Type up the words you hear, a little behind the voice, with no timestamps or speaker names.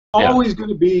always going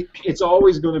to be. It's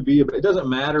always going to be. It doesn't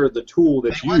matter the tool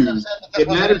that's used. It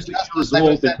matters the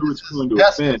result and who it's going to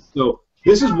offend. So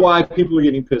this is why people are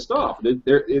getting pissed off.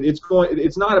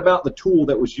 It's not about the tool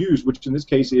that was used, which in this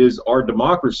case is our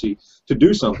democracy, to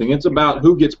do something. It's about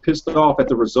who gets pissed off at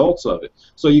the results of it.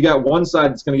 So you got one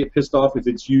side that's going to get pissed off if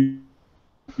it's used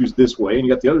this way, and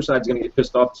you got the other side that's going to get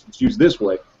pissed off if it's used this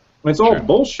way. And it's all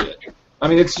bullshit. I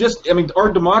mean, it's just. I mean,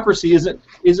 our democracy isn't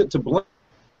to blame.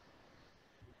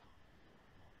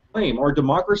 Our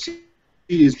democracy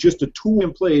is just a tool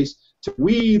in place to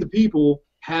we the people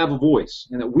have a voice,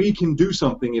 and that we can do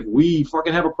something if we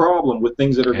fucking have a problem with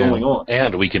things that are going on.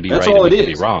 And we can be That's right all and it we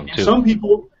can is. be wrong, too. Some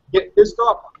people get pissed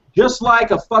off, just like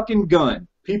a fucking gun.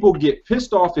 People get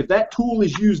pissed off if that tool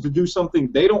is used to do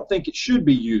something they don't think it should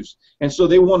be used, and so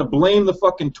they want to blame the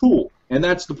fucking tool, and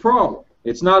that's the problem.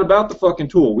 It's not about the fucking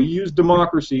tool. We use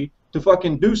democracy to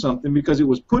fucking do something because it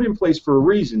was put in place for a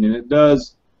reason, and it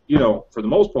does, you know, for the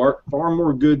most part, far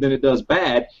more good than it does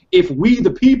bad if we,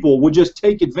 the people, would just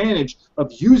take advantage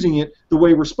of using it the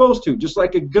way we're supposed to, just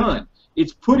like a gun.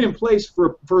 It's put in place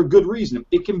for a good reason.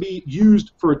 It can be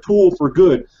used for a tool for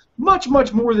good, much,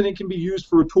 much more than it can be used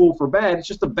for a tool for bad. It's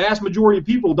just the vast majority of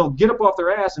people don't get up off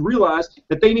their ass and realize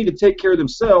that they need to take care of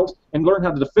themselves and learn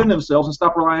how to defend themselves and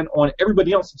stop relying on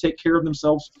everybody else to take care of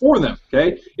themselves for them,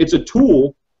 okay? It's a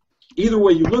tool either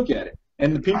way you look at it.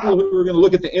 And the people who are going to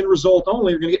look at the end result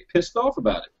only are going to get pissed off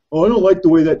about it. Oh, I don't like the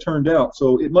way that turned out,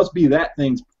 so it must be that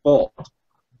thing's fault.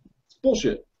 It's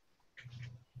bullshit.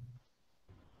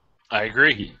 I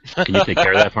agree. Can you take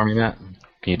care of that for me, Matt?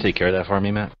 Can you take care of that for me,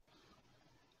 Matt?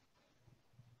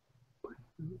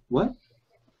 What?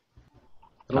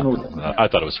 I don't know what that I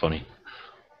thought it was funny.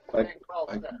 Bike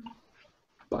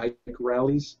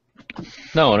rallies?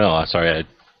 No, sorry,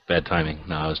 bad timing.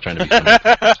 No, I was trying to be funny.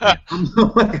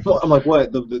 I'm like,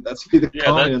 what? That's the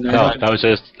comment in there. No, I was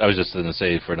just going to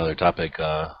say for another topic.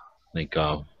 I think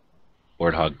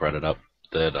Warthog brought it up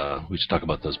that we should talk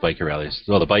about those biker rallies.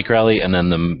 Well, the bike rally and then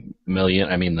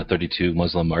the 32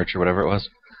 Muslim march or whatever it was.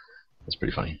 That's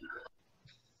pretty funny.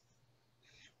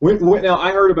 Now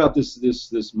I heard about this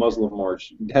Muslim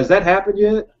march. Has that happened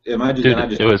yet?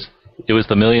 It was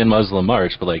the Million Muslim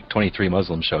March, but like 23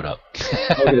 Muslims showed up.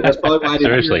 Okay, that's probably why I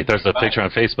didn't Seriously, there's a picture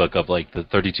on Facebook of like the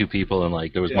 32 people, and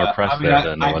like there was more press there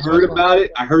than there was I heard Muslim. about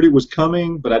it. I heard it was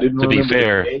coming, but I didn't remember. To be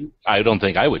fair, I don't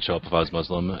think I would show up if I was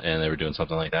Muslim and they were doing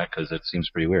something like that because it seems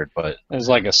pretty weird. But it was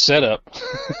like a setup.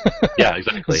 Yeah,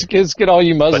 exactly. Let's get all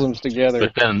you Muslims together.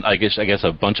 But then I guess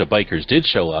a bunch of bikers did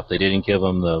show up. They didn't give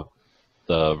them the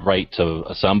right to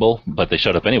assemble, but they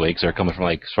showed up anyway because they're coming from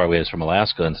like as far away as from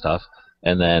Alaska and stuff.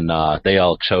 And then they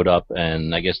all showed up,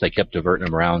 and I guess they kept diverting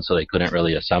them around so they couldn't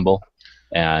really assemble.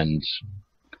 And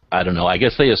I don't know. I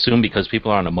guess they assume because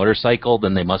people are on a motorcycle,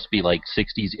 then they must be like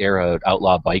 60s era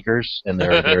outlaw bikers, and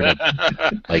they're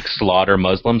gonna, like slaughter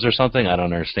Muslims or something. I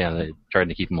don't understand. They're trying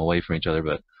to keep them away from each other,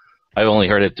 but I've only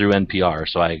heard it through NPR,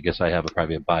 so I guess I have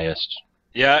probably a biased.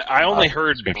 Yeah, I only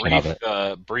heard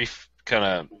brief kind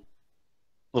of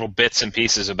little bits and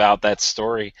pieces about that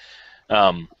story.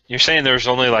 You're saying there's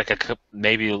only like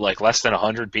maybe like less than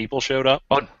 100 people showed up?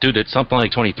 Oh, dude, it's something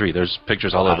like 23. There's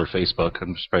pictures all over Facebook.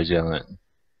 I'm surprised you haven't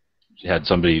had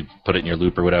somebody put it in your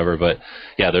loop or whatever. But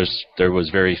yeah, there was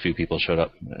very few people showed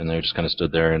up, and they just kind of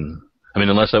stood there. And I mean,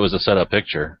 unless that was a set up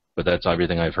picture, but that's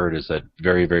everything I've heard is that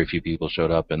very, very few people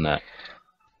showed up, and that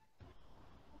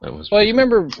was. Well, you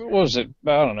remember, what was it?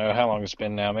 I don't know how long it's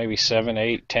been now. Maybe 7,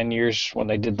 8, 10 years when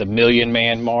they did the Million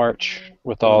Man March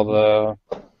with all the.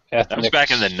 That was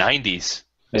back in the 90s.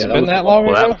 Has it been that long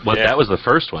ago? That was the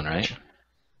first one, right?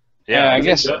 Yeah, I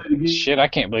guess. Shit, I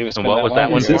can't believe it's been that long. What was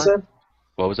that one for?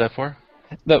 What was that for?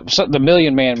 The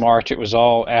Million Man March, it was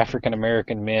all African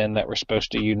American men that were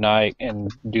supposed to unite and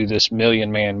do this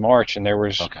Million Man March, and there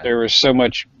was so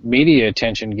much media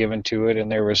attention given to it,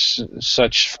 and there was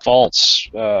such false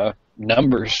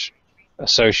numbers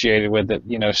associated with it,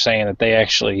 saying that they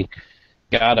actually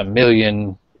got 1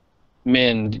 million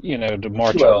men, to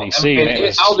march on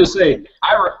DC. I'll just say,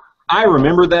 I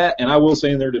remember that, and I will say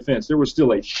in their defense, there was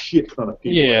still a shit ton of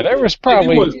people. Yeah, there was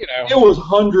probably, it was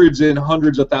hundreds and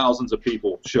hundreds of thousands of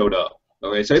people showed up.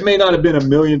 Okay, so it may not have been 1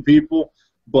 million people,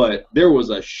 but there was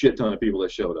a shit ton of people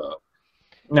that showed up.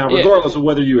 Now, regardless of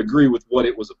whether you agree with what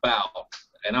it was about,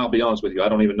 and I'll be honest with you, I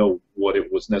don't even know what it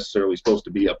was necessarily supposed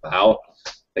to be about.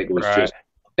 I think it was just,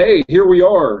 hey, here we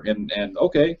are, and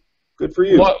okay. Good for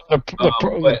you. Well, the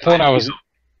point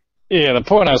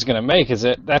I was going to make is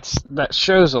that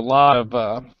shows a lot of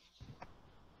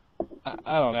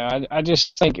I don't know. I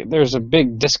just think there's a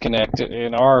big disconnect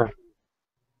in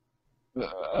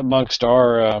amongst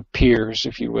our peers,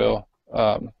 if you will.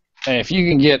 And if you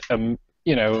can get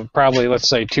probably let's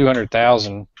say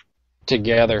 200,000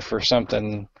 together for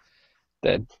something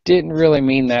that didn't really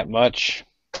mean that much,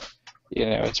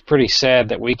 it's pretty sad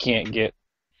that we can't get,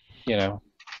 well,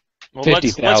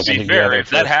 50,000 let's be fair. together. If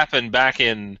that happened back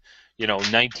in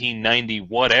 1990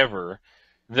 whatever,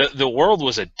 the world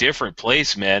was a different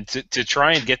place, man. To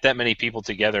try and get that many people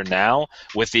together now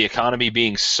with the economy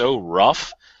being so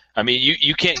rough, I mean,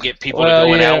 you can't get people to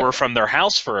go an hour from their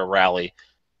house for a rally.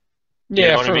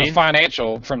 Yeah, from the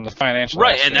financial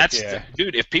right, aspect, and that's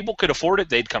dude. If people could afford it,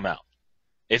 they'd come out.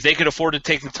 If they could afford to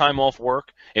take the time off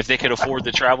work, if they could afford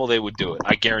the travel, they would do it.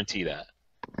 I guarantee that.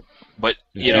 But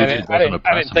I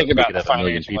didn't think about the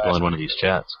financial people in one of these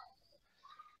chats.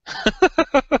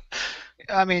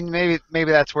 I mean, maybe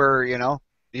that's where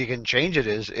you can change it.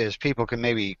 Is people can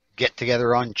maybe get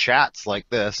together on chats like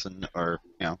this, or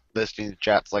listening to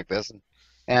chats like this,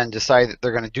 and decide that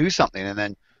they're going to do something, and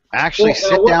then actually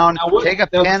sit down, take a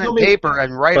pen and paper,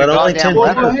 and write a goddamn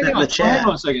letter. Hang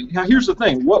on a second. Now here's the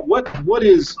thing. What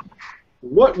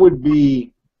would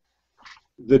be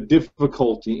the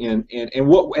difficulty and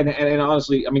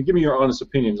honestly, I mean, give me your honest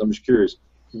opinions. I'm just curious.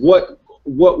 What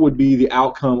would be the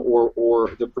outcome or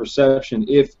the perception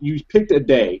if you picked a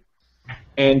day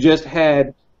and just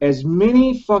had as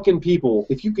many fucking people,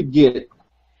 if you could get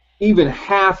even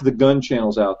half the gun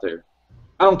channels out there,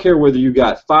 I don't care whether you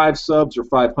got 5 subs or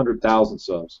 500,000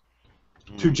 subs,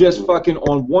 to just fucking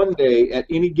on one day at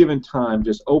any given time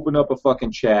just open up a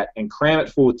fucking chat and cram it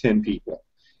full of 10 people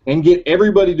and get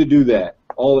everybody to do that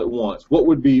all at once. What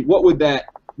would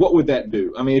that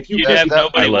do? I mean, if you have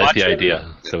nobody I like watching. the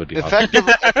idea. So it would be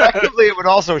effectively, it would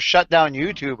also shut down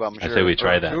YouTube. I'm sure. I say we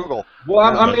try that. Google. Well,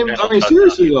 I mean,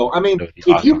 seriously though. I mean,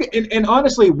 if you and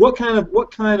honestly, what kind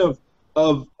of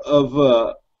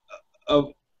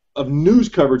news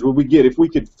coverage would we get if we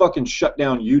could fucking shut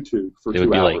down YouTube for 2 hours? It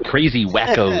would be like crazy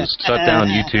wackos shut down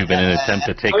YouTube in an attempt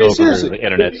to take over the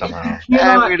internet somehow.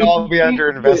 And we'd all be under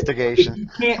investigation. If you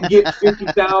can't get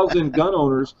 50,000 gun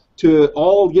owners to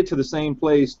all get to the same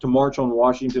place to march on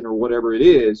Washington or whatever it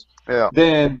is,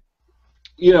 then,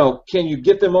 can you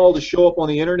get them all to show up on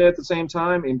the internet at the same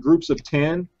time in groups of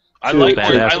 10? I like would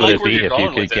it be if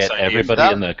you could get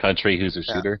everybody in the country who's a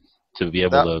shooter to be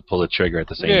able to pull the trigger at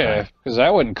the same time? Yeah, because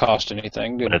that wouldn't cost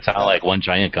anything. But it's not like one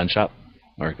giant gun shop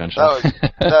or a gun shop.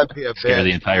 That'd be a scare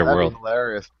the entire world.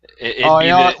 Hilarious. What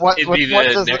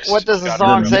does the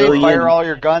song say? Fire all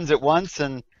your guns at once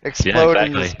and explode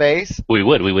into space? We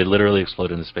would literally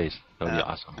explode into space. That would be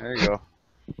awesome. There you go.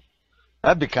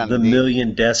 That'd be kind of the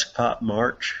Million Desktop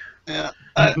March. Yeah,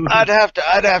 I'd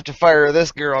have to fire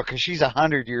this girl because she's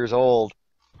 100 years old,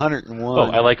 101. Oh,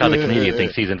 I like how the Canadian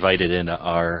thinks he's invited into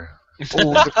our.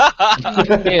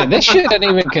 Yeah, this shit doesn't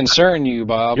even concern you,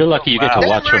 Bob. You're lucky you get to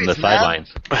watch from the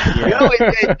sidelines.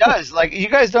 It does. Like, you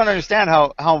guys don't understand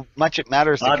how much it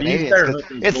matters to Canadians.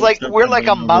 It's like we're like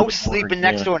a mouse sleeping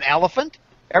next to an elephant.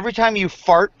 Every time you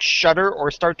fart, shudder, or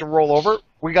start to roll over,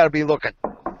 we got to be looking.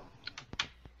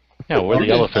 Yeah, we're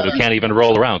the elephant who can't even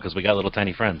roll around because we got little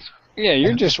tiny friends. Yeah,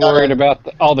 you're just worried about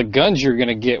all the guns you're going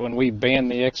to get when we ban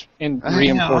the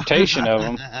reimportation of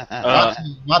them. I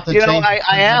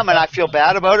am, and I feel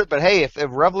bad about it, but hey, if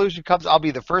revolution comes, I'll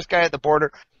be the first guy at the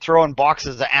border throwing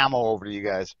boxes of ammo over to you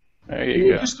guys. There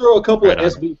you go. Just throw a couple of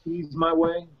SBPs my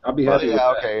way. I'll be happy with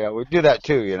that. Okay, we'll do that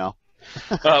too,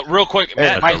 Real quick,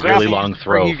 Matt. That's a really long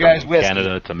throw from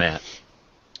Canada to Matt.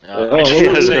 I just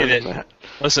want to say that,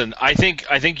 listen, I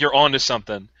think you're onto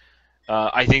something.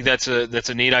 I think that's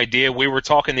a neat idea. We were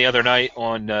talking the other night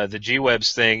on the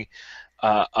G-Webs thing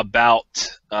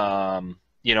about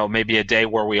maybe a day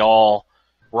where we all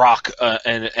rock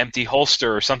an empty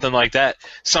holster or something like that.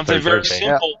 Something very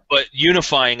simple but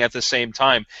unifying at the same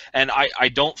time. And I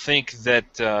don't think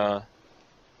that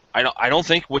I don't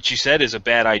think what you said is a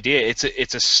bad idea.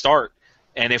 It's a start.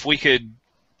 And if we could,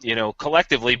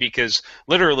 collectively, because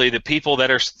literally the people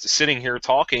that are sitting here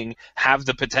talking have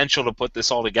the potential to put this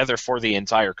all together for the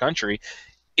entire country.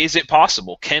 Is it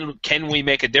possible? Can we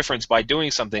make a difference by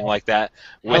doing something like that?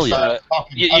 With,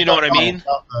 you know what I mean?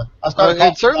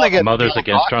 It certainly gets Mothers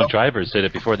Against Drunk Drivers did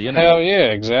it before the internet. Hell yeah,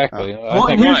 exactly.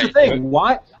 Here's the thing.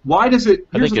 Why does it?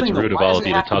 I think it's rude of all of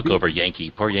you to talk over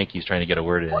Yankee. Poor Yankee's trying to get a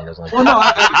word in. He doesn't like. Well, no,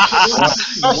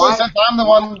 especially since I'm the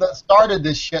one that started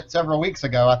this shit several weeks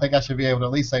ago, I think I should be able to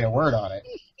at least say a word on it.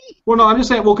 Well, no, I'm just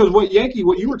saying. Well, because what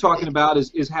you were talking about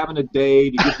is having a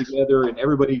day to get together and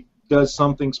everybody does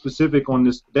something specific on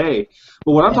this day.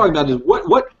 But what I'm talking about is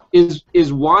what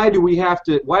is why do we have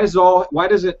to? Why does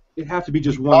it have to be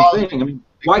just one thing? I mean,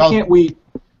 why can't we?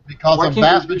 Because a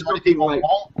vast majority of people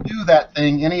won't do that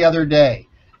thing any other day.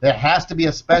 There has to be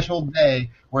a special day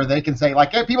where they can say,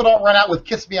 like, people don't run out with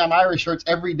 "Kiss Me, I'm Irish" shirts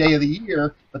every day of the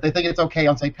year, but they think it's okay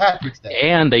on St. Patrick's Day.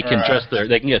 And they can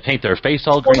paint their face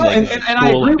all green. Well, and I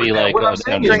agree with that. What I'm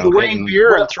saying is green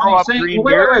beer and throw up green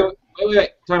beer.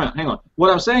 Wait, time out, hang on. What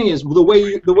I'm saying is the way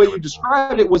you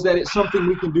described it was that it's something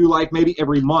we can do like maybe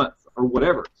every month or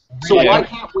whatever. So why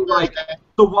can't we like?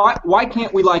 So why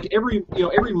can't we like every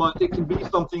month it can be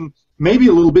something maybe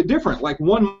a little bit different? Like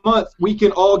 1 month we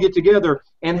can all get together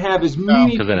and have as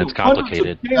many. Because then it's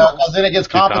complicated. Because then it gets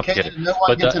complicated. No one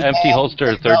but gets the empty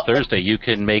holster third Thursday, you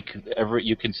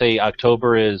can say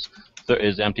October is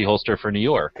empty holster for New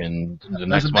York, and the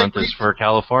next month is for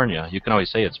California. You can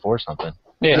always say it's for something.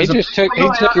 Yeah, he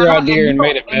took your idea and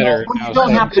made it better. You don't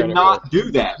have to not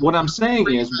do that. What I'm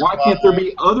saying is, why can't there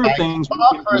be other things?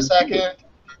 Hold on for a second.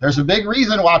 There's a big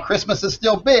reason why Christmas is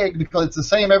still big, because it's the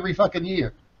same every fucking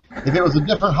year. If it was a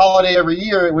different holiday every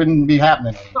year, it wouldn't be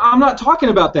happening. I'm not talking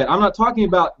about that. I'm not talking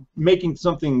about making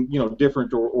something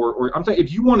different or I'm talking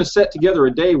if you want to set together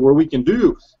a day where we can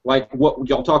do like what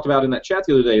y'all talked about in that chat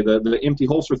the other day, the empty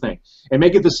holster thing, and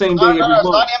make it the same day every month. It's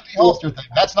not empty holster thing.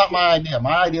 That's not my idea.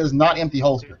 My idea is not empty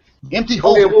holster. Empty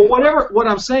holster. Okay, well, whatever. What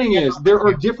I'm saying is there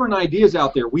are different ideas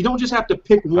out there. We don't just have to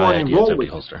pick one and roll with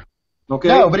it. Okay.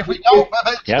 No, but if we don't,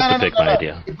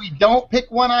 idea. If we don't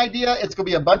pick one idea, it's going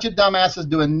to be a bunch of dumbasses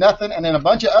doing nothing, and then a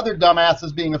bunch of other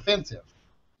dumbasses being offensive.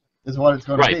 Is what it's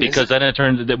going to be. Right, because then it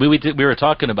turns we were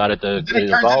talking about it. It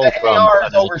evolved from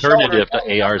an alternative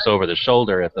to ARs over the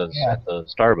shoulder at the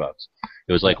Starbucks.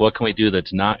 It was like, what can we do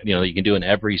that's not you can do in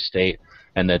every state,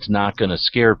 and that's not going to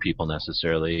scare people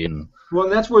necessarily. And well,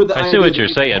 and that's where I see what you're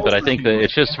saying, but I think that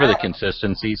it's just for the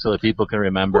consistency, so that people can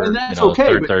remember. Well, that's okay,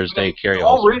 third Thursday carry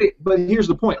already. But here's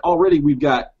the point: already we've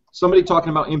got somebody talking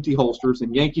about empty holsters,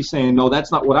 and Yankee saying, "No,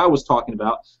 that's not what I was talking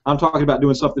about. I'm talking about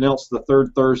doing something else the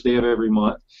third Thursday of every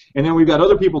month." And then we've got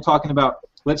other people talking about,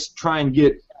 let's try and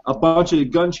get a bunch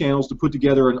of gun channels to put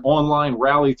together an online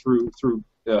rally through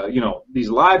these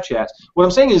live chats. What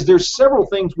I'm saying is there's several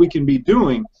things we can be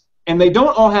doing, and they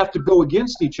don't all have to go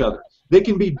against each other. They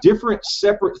can be different,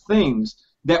 separate things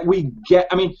that we get.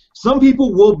 I mean, some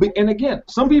people will be, and again,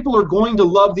 some people are going to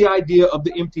love the idea of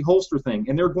the empty holster thing,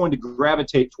 and they're going to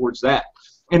gravitate towards that,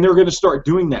 and they're going to start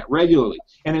doing that regularly.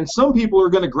 And then some people are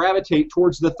going to gravitate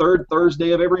towards the third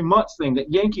Thursday of every month thing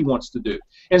that Yankee wants to do.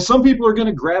 And some people are going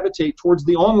to gravitate towards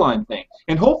the online thing.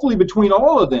 And hopefully between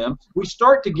all of them, we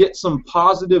start to get some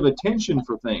positive attention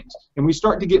for things, and we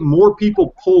start to get more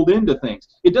people pulled into things.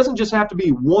 It doesn't just have to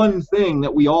be one thing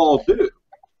that we all do.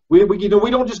 We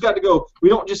don't just got to go. We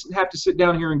don't just have to sit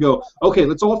down here and go, okay,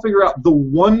 let's all figure out the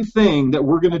one thing that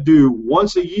we're going to do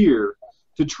once a year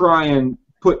to try and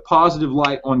put positive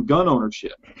light on gun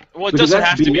ownership. Well, it doesn't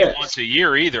have to be once a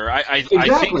year either. I think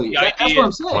the idea, that's what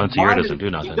I'm saying. Once a year doesn't do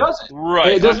nothing. It doesn't.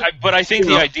 Right. But I think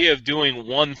the idea of doing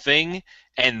one thing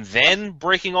and then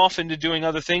breaking off into doing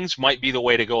other things might be the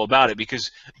way to go about it,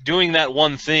 because doing that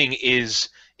one thing is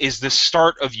the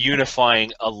start of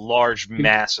unifying a large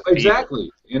mass of people.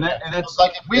 Exactly. And that's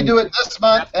like if we do it this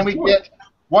month and we get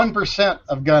 1%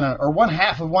 of gun owners, or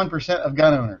 0.5% of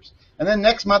gun owners. And then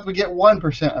next month we get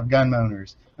 1% of gun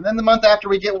owners. And then the month after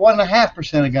we get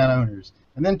 1.5% of gun owners.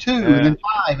 And then 2, and then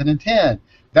 5, and then 10.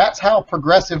 That's how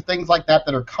progressive things like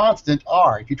that are constant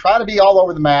are. If you try to be all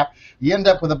over the map, you end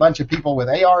up with a bunch of people with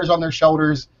ARs on their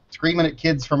shoulders screaming at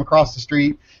kids from across the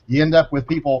street. You end up with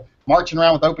people marching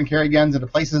around with open carry guns into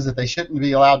places that they shouldn't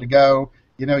be allowed to go.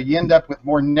 You end up with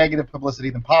more negative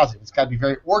publicity than positive. It's got to be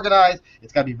very organized.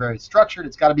 It's got to be very structured.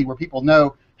 It's got to be where people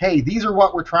know, hey, these are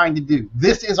what we're trying to do.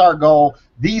 This is our goal.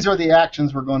 These are the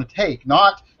actions we're going to take.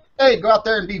 Not, hey, go out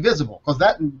there and be visible. Because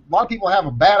a lot of people have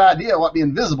a bad idea what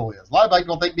being visible is. A lot of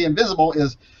people think being visible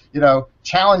is,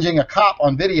 challenging a cop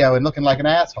on video and looking like an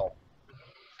asshole.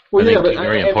 Well, I think the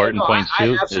very important point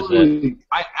too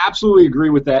I absolutely agree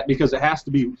with that, because it has to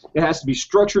be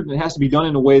structured, and it has to be done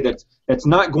in a way that's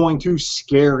not going to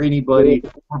scare anybody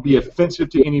or be offensive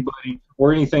to anybody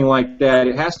or anything like that.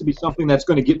 It has to be something that's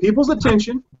going to get people's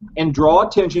attention and draw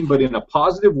attention, but in a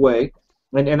positive way,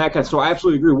 and that kind of. So I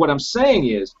absolutely agree. What I'm saying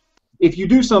is, if you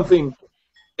do something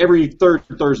every third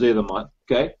Thursday of the month,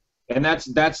 okay. And that's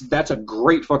a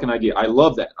great fucking idea. I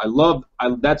love that.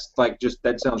 That's like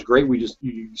that sounds great.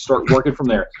 You start working from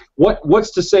there.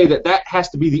 What's to say that has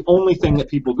to be the only thing that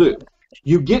people do?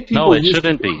 You get people. No, it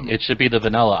shouldn't be. It should be the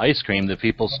vanilla ice cream that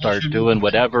people start doing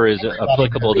whatever is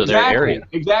applicable to their area.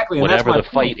 Exactly. And whatever that's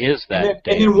the fight is that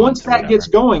day. And then once that gets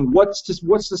going, what's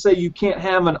to say you can't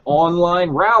have an online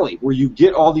rally where you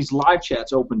get all these live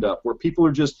chats opened up where people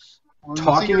are just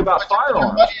talking about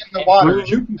firearms?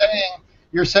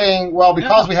 You're saying, well,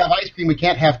 because we have ice cream, we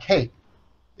can't have cake.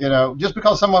 You know, just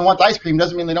because someone wants ice cream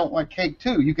doesn't mean they don't want cake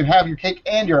too. You can have your cake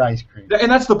and your ice cream.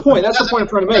 And that's the point. That's the point I'm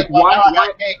trying to make. Why?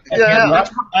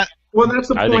 Well, that's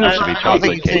the point I'm trying to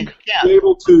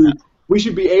make. We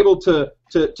should be able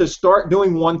to start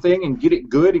doing one thing and get it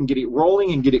good and get it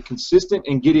rolling and get it consistent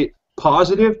and get it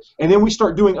positive, and then we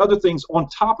start doing other things on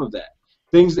top of that.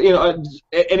 Things, you know,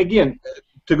 and again,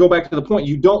 to go back to the point,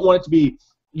 you don't want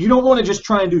to just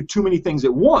try and do too many things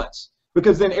at once,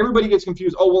 because then everybody gets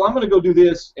confused. Oh, well, I'm going to go do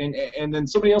this, and then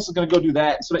somebody else is going to go do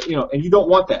that. So, you know, and you don't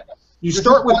want that. You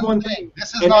start with one thing.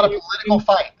 This is not a political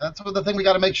fight. That's the thing we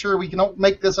got to make sure we don't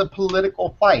make this a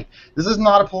political fight. This is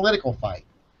not a political fight.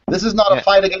 This is not a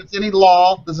fight against any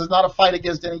law. This is not a fight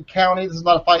against any county. This is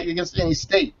not a fight against any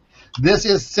state. This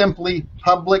is simply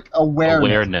public awareness.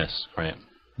 Awareness, right.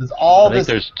 I think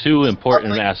there's two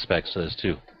important aspects to this,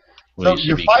 too. Well, so it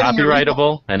should be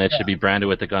copyrightable, and it should be branded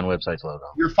with the gun website's logo.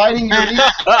 You're fighting your legal.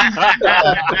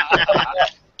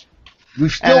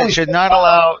 And it should not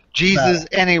allow Jesus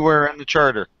anywhere in the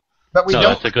charter. But we don't.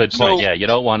 That's a good point. Yeah, you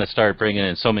don't want to start bringing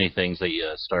in so many things that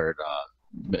you start,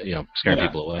 scaring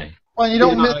people away. Well, you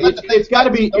don't. It's got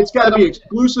to be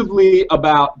exclusively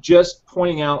about just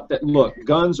pointing out that, look,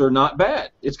 guns are not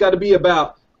bad. It's got to be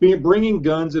about bringing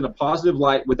guns in a positive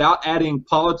light without adding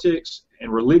politics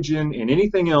and religion and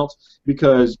anything else,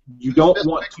 because you don't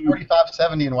want to.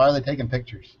 4570, and why are they taking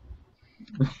pictures?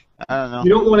 I don't know. You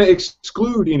don't want to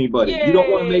exclude anybody. Yay! You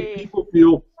don't want to make people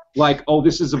feel like, oh,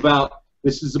 this is about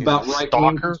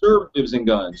right-wing conservatives and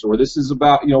guns, or this is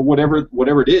about, you know, whatever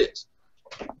it is.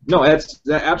 No, that's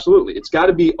absolutely. It's got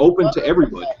to be open to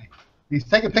everybody. He's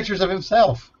taking pictures of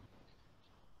himself.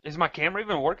 Is my camera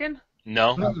even working?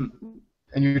 No.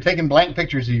 And you're taking blank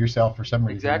pictures of yourself for some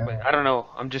reason. Exactly. I don't know.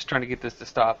 I'm just trying to get this to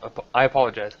stop. I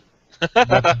apologize. All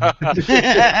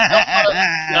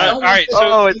right.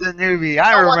 So, it's a newbie.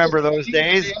 I remember those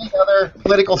days. Any other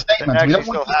political statements? We don't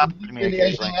want to do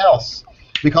anything else,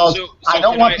 because I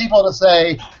don't want people to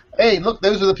say, "Hey, look,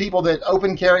 those are the people that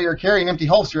open carry or carry an empty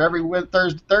holster every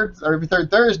third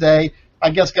Thursday. I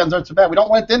guess guns aren't so bad." We don't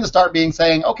want them to start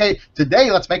saying, "Okay,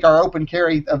 today let's make our open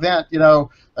carry event, you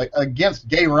know, against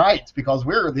gay rights, because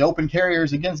we're the open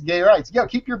carriers against gay rights." Yeah,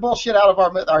 keep your bullshit out of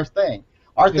our thing.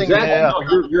 Our thing. Exactly.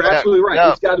 No, you're absolutely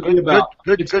right. It's got to be about.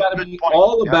 It's got to be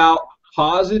all about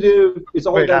positive. It's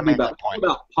all got to be about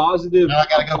positive. Now I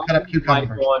got to go cut up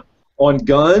cucumbers on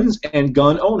guns and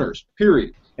gun owners.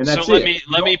 Period. And that's so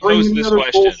let me pose this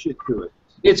question.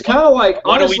 It's kind of like,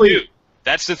 what honestly, do we do?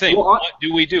 That's the thing. What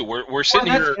do we do? We're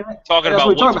sitting here talking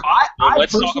about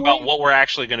let's talk about what we're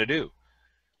actually going to do.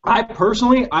 I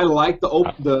personally like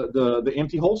the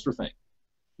empty holster thing,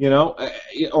 you know,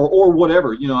 or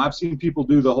whatever. You know, I've seen people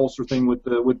do the holster thing with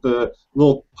the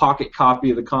little pocket copy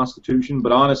of the Constitution,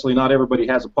 but honestly, not everybody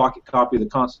has a pocket copy of the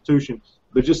Constitution,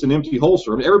 but just an empty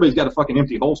holster. I mean, everybody's got a fucking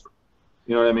empty holster.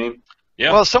 You know what I mean?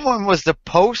 Yeah. Well, someone was to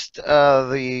post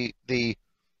the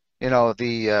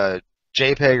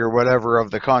JPEG or whatever of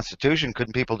the Constitution.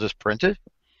 Couldn't people just print it?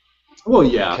 Well,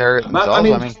 yeah. Carry it themselves. I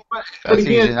mean, that's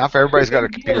easy enough. Everybody's got a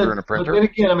computer and a printer. But then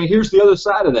again, I mean, here's the other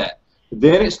side of that.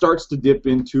 Then it starts to dip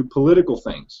into political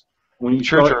things. When you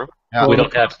true. Yeah. We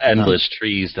don't have endless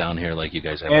trees down here like you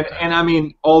guys have. And I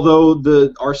mean,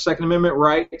 although our Second Amendment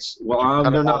rights, well,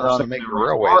 they're not our Second Amendment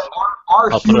rights.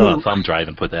 I'll put it on a thumb drive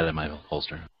and put that in my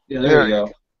holster. Yeah, there you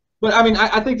go. But I mean,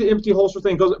 I think the empty holster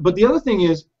thing goes. But the other thing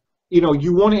is, you know,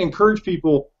 you want to encourage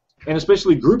people, and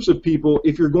especially groups of people,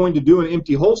 if you're going to do an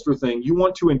empty holster thing, you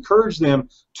want to encourage them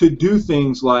to do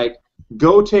things like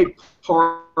go take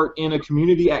part in a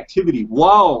community activity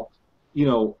while, you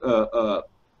know,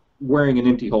 wearing an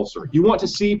empty holster. You want to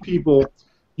see people.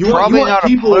 Probably want not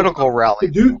people a political rally. To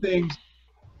do things.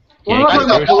 Well,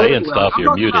 you're saying stuff.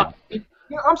 You're muted.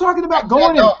 I'm talking about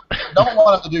going. Don't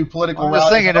want them to do political. I'm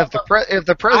just thinking if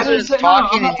the president's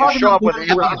talking and you show up with an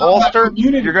empty holster,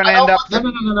 you're going to end up.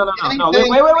 No. Wait.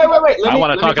 I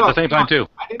want to talk at the same time too.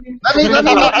 Let me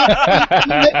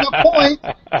make a point.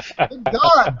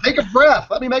 God, take a breath.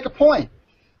 Let me make a point.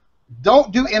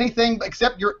 Don't do anything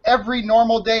except your every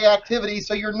normal day activity,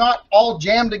 so you're not all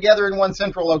jammed together in one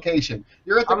central location.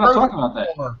 You're at the grocery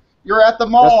store. You're at the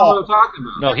mall. That's not what I'm talking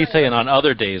about. No, he's saying on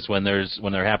other days when there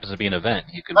happens to be an event,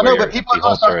 you can wear your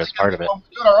holster as part of it. When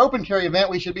we're doing our open carry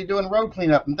event, we should be doing road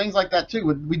cleanup and things like that too.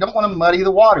 We don't want to muddy the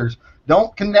waters.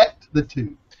 Don't connect the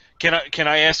two. Can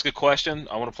I ask a question?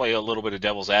 I want to play a little bit of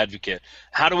devil's advocate.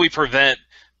 How do we prevent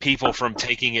people from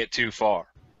taking it too far?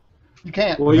 You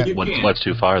can't. Well, you can't. What's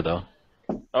too far though?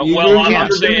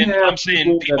 I'm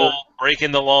saying people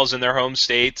breaking the laws in their home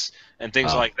states and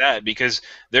things like that, because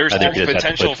there's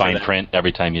potential for fine print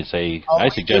every time you say, I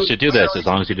suggest you do this as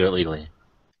long as you do it legally.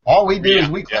 All we do is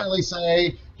we clearly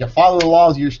say you follow the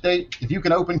laws of your state. If you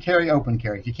can open carry, open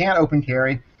carry. If you can't open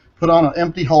carry, put on an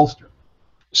empty holster.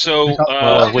 So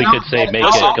we could say make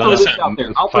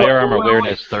it Firearm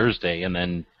Awareness Thursday, and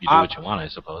then you do what you want, I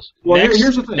suppose. Well,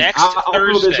 here's the thing. I'll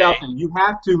throw this Thursday, out there. You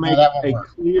have to make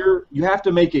clear. You have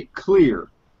to make it clear,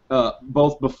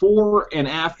 both before and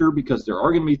after, because there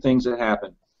are going to be things that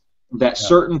happen. That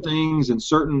certain things and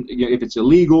certain, if it's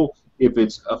illegal, if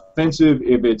it's offensive,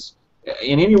 if it's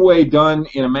in any way done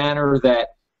in a manner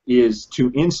that is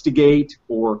to instigate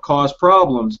or cause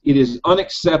problems, it is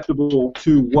unacceptable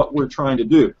to what we're trying to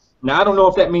do. Now, I don't know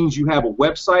if that means you have a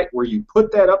website where you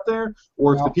put that up there,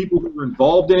 or if the people who are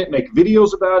involved in it make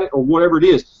videos about it, or whatever it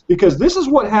is. Because this is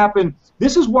what happened.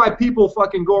 This is why people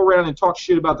fucking go around and talk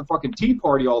shit about the fucking Tea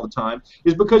Party all the time,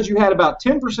 is because you had about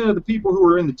 10% of the people who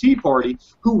were in the Tea Party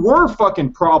who were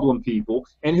fucking problem people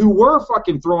and who were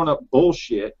fucking throwing up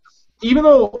bullshit. Even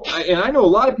though, and I know a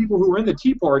lot of people who were in the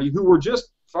Tea Party who were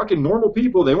just fucking normal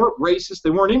people. They weren't racist. They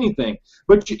weren't anything.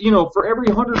 But, you know, for every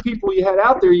 100 people you had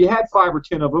out there, you had 5 or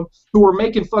 10 of them who were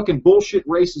making fucking bullshit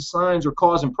racist signs or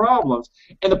causing problems.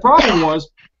 And the problem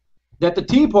was that the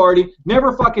Tea Party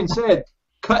never fucking said,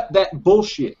 cut that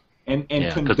bullshit. And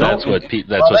because that's what they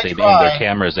aimed their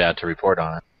cameras at to report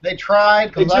on it. They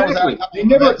tried. Exactly.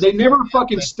 They never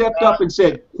fucking stepped up and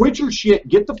said, quit your shit,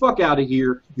 get the fuck out of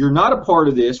here. You're not a part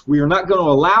of this. We are not going to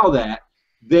allow that.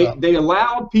 They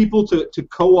allowed people to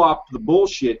co-opt the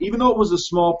bullshit, even though it was a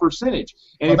small percentage.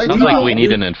 And it sounds like we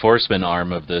need an enforcement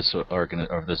arm of this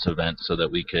event so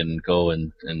that we can go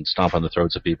and stomp on the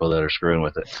throats of people that are screwing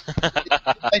with it.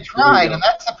 They tried, and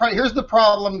here's the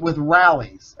problem with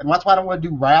rallies, and that's why I don't want to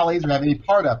do rallies or have any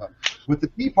part of them. With the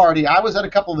Tea Party, I was at a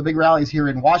couple of the big rallies here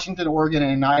in Washington, Oregon,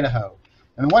 and in Idaho.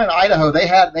 And the one in Idaho, they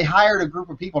hired a group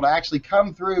of people to actually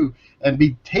come through and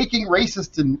be taking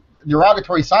racist and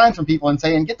derogatory signs from people and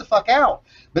saying, get the fuck out.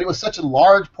 But it was such a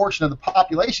large portion of the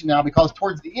population now, because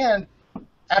towards the end,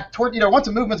 once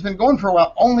a movement's been going for a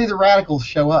while, only the radicals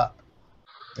show up.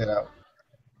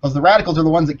 Because the radicals are the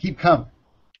ones that keep coming.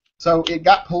 So it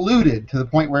got polluted to the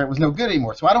point where it was no good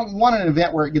anymore. So I don't want an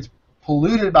event where it gets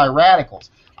polluted by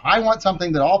radicals. I want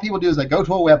something that all people do is they go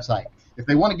to a website. If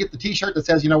they want to get the T-shirt that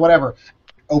says, whatever,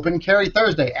 Open Carry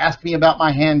Thursday, ask me about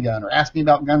my handgun, or ask me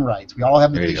about gun rights. We all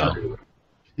have the T-shirt.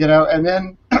 And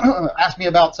then ask me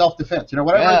about self-defense.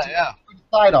 Whatever you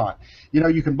decide on.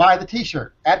 You can buy the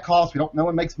T-shirt at cost. No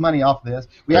one makes money off this.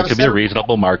 There should be a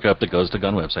reasonable markup that goes to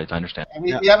gun websites. I understand. And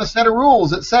we have a set of rules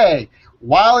that say,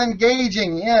 while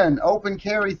engaging in Open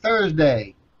Carry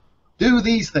Thursday, do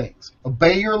these things.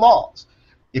 Obey your laws.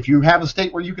 If you have a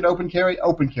state where you can open carry,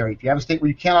 open carry. If you have a state where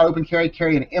you cannot open carry,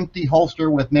 carry an empty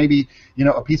holster with maybe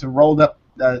a piece of rolled up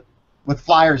with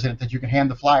flyers in it that you can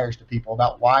hand the flyers to people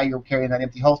about why you're carrying that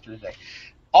empty holster today.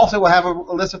 Also, we'll have a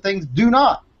list of things.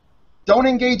 Don't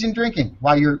engage in drinking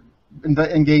while you're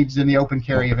engaged in the open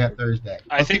carry event Thursday.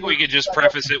 I think we could just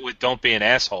preface it with don't be an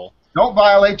asshole. Don't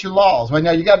violate your laws. Well,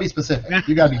 now you got to be specific.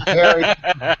 You got to be very.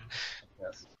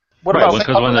 Because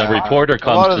when the reporter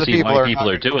comes to see why people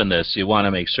are doing this, you want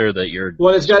to make sure that you're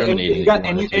discriminating.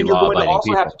 And you're going to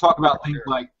also have to talk about things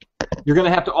like, you're going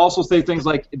to have to also say things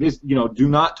like this, do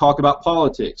not talk about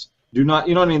politics. Do not,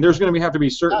 there's going to have to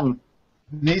be certain.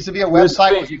 Needs to be a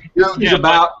website.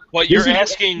 You're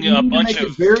asking a bunch of.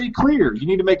 It very clear. You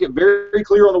need to make it very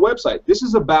clear on the website. This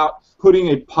is about putting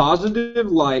a positive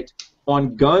light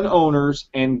on gun owners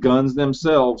and guns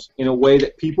themselves in a way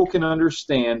that people can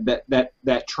understand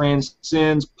that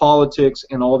transcends politics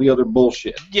and all the other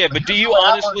bullshit. Yeah, but do you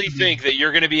honestly think that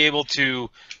you're going to be able to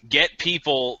get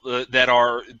people that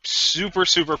are super,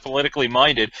 super politically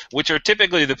minded, which are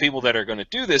typically the people that are going to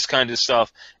do this kind of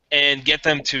stuff, and get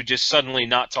them to just suddenly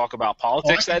not talk about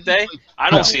politics that day?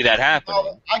 I don't see that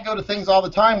happening. I go to things all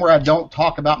the time where I don't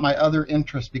talk about my other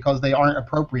interests because they aren't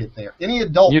appropriate there. Any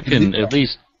adult. You can at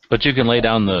least. But you can lay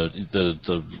down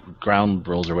the ground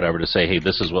rules or whatever to say, hey,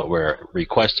 this is what we're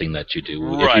requesting that you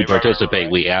do. If you participate,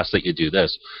 we ask that you do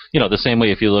this. The same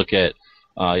way if you look at,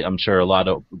 I'm sure a lot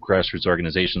of grassroots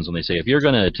organizations, when they say, if you're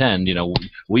going to attend,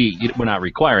 we're not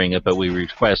requiring it, but we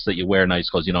request that you wear nice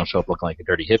clothes. You don't show up looking like a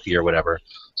dirty hippie or whatever,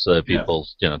 so that people,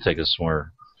 take us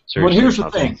more seriously. Well, here's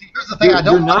the thing. I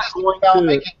don't want this to be about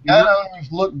making gun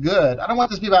owners look good. I don't want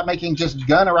this to be about making just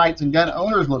gun rights and gun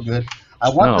owners look good.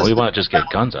 We want to just get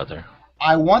guns out there.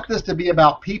 I want this to be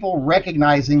about people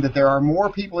recognizing that there are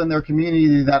more people in their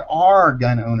community that are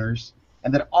gun owners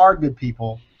and that are good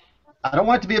people. I don't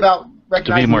want it to be about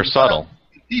recognizing. To be more subtle.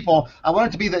 People. I want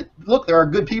it to be that, look, there are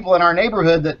good people in our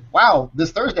neighborhood that, wow, this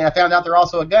Thursday I found out they're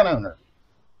also a gun owner.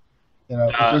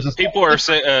 People are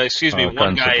saying,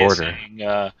 one guy is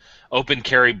saying, open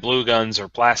carry blue guns or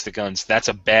plastic guns. That's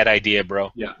a bad idea,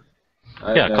 bro. Yeah.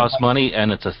 Yeah, it costs money,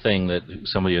 and it's a thing that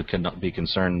somebody who cannot be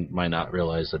concerned might not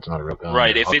realize it's not a real gun.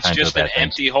 Right. If it's just an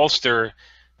empty holster,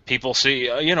 people see,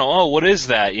 oh, what is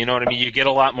that? You know what I mean? You get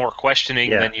a lot more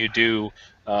questioning than you do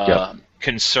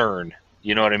concern.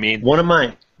 You know what I mean? One of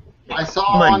my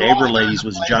I neighbor ladies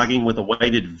was jogging with a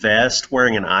weighted vest,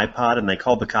 wearing an iPod, and they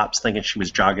called the cops thinking she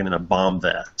was jogging in a bomb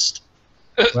vest.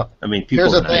 Well, I mean, people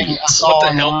here's are the thing. idiots. What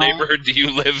the hell neighborhood do you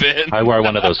live in? I wear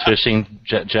one of those fishing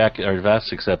jacket or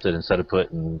vests, except that instead of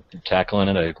putting tackle in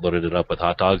it, I loaded it up with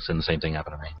hot dogs, and the same thing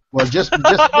happened to me. Well, just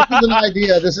this is an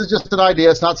idea. This is just an idea.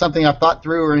 It's not something I've thought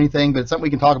through or anything, but it's something we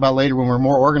can talk about later when we're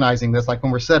more organizing this, like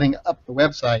when we're setting up the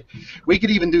website. We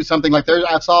could even do something like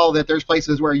I saw that there's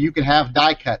places where you can have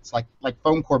die cuts, like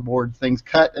foam core board things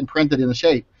cut and printed in the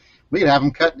shape. We could have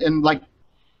them cut in like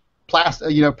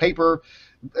plastic, paper.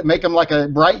 Make them like a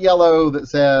bright yellow that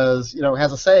says,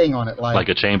 has a saying on it, like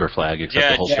a chamber flag,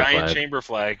 except the holster giant flag. chamber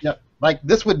flag. Yep. Like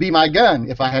this would be my gun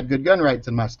if I had good gun rights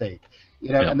in my state,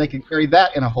 and they can carry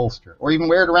that in a holster, or even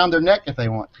wear it around their neck if they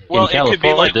want to. Well, in California, it could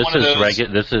be like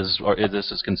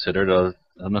this is considered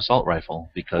an assault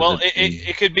rifle because. Well,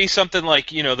 it could be something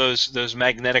like those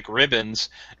magnetic ribbons.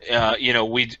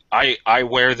 I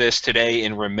wear this today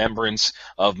in remembrance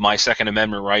of my Second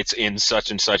Amendment rights in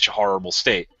such and such horrible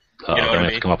state. You know what I mean?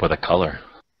 Have to come up with a color.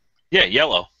 Yeah,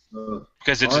 yellow.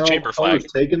 Because it's a chamber flag.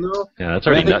 Taken though? Yeah, that's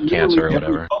already nut cancer or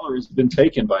whatever. Every color has been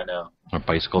taken by now. Or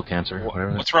bicycle cancer,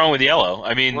 whatever. What's wrong with yellow?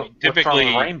 I mean,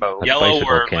 typically rainbow? Yellow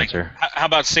or cancer. How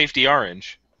about safety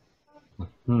orange? I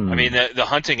mean, the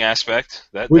hunting aspect.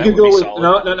 That we could go with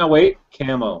solid. no, wait,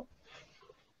 camo.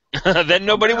 Then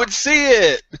nobody would see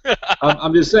it.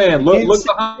 I'm just saying. Look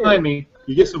behind me.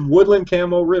 You get some woodland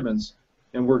camo ribbons,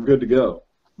 and we're good to go.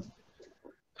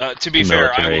 To be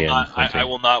fair, I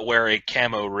will not wear a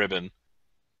camo ribbon.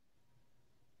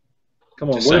 Come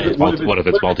on, what if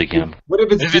it's multicam?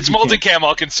 If it's multicam,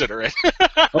 I'll consider it.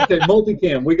 Okay,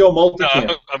 multicam. We go multicam.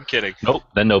 No, I'm kidding. Nope.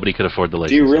 Then nobody could afford the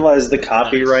license. Do you realize the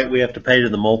copyright we have to pay to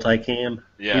the multicam?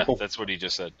 Yeah, people? That's what he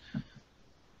just said.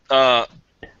 Yeah,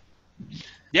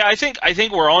 I think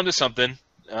we're onto something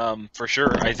for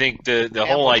sure. I think the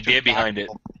whole idea behind it.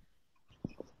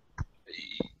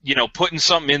 Putting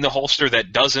something in the holster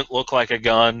that doesn't look like a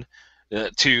gun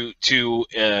to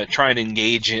try and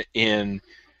engage in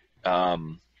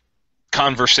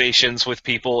conversations with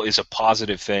people is a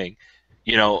positive thing.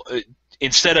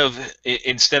 Instead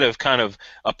of kind of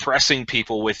oppressing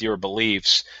people with your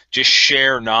beliefs, just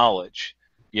share knowledge.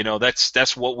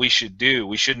 That's what we should do.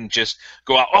 We shouldn't just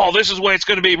go out, oh, this is the way it's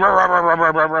going to be,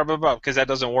 because that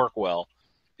doesn't work well.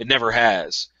 It never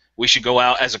has. We should go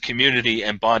out as a community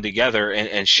and bond together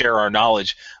and share our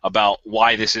knowledge about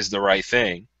why this is the right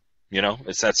thing.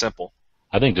 It's that simple.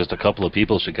 I think just a couple of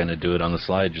people should kind of do it on the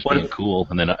slide, just being cool,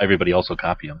 and then everybody else will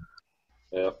copy them.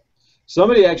 Yeah.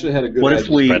 Somebody actually had a good idea.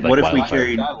 What if we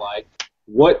carried?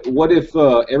 What if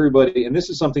everybody? And this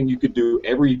is something you could do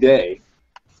every day.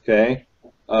 Okay.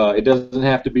 It doesn't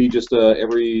have to be just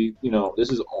every. This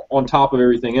is on top of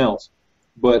everything else.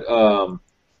 But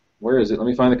where is it? Let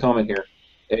me find the comment here.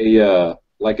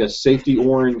 Like a safety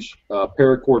orange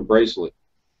paracord bracelet.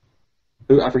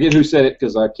 I forget who said it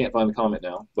because I can't find the comment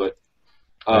now. But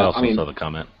I also saw the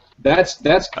comment. That's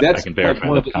I can verify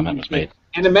like the comment was made.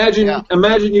 And imagine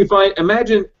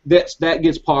that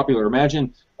gets popular.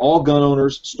 Imagine all gun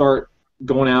owners start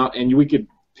going out, and we could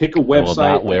pick a website.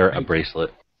 I will not wear a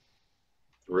bracelet.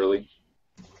 Really?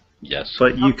 Yes.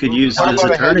 But you could use it as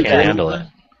a tourniquet. Can't handle it.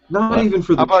 Not even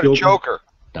for the How about children. a choker?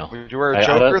 No. Would you wear a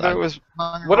choker that was?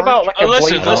 What about like a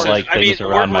listen. like I mean, things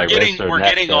around my wrist or we're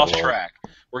neck getting that off will- track.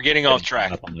 We're getting off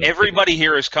track. Everybody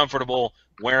here is comfortable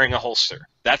wearing a holster.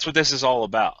 That's what this is all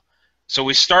about. So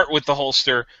we start with the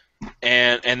holster,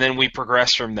 and then we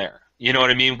progress from there. You know what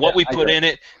I mean? What we put in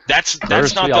it, that's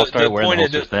First not we all the start wearing point the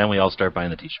of holsters, then we all start buying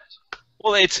the T-shirts.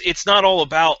 Well, it's not all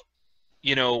about,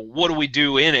 what do we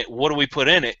do in it? What do we put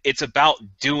in it? It's about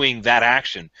doing that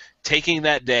action, taking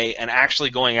that day and actually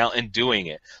going out and doing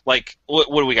it. Like, what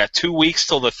do we got? 2 weeks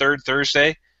till the third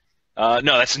Thursday? No,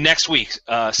 that's next week.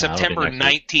 September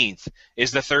 19th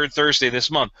is the third Thursday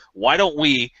this month. Why don't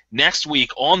we, next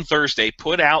week on Thursday,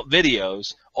 put out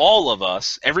videos, all of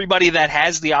us, everybody that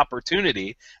has the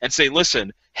opportunity, and say,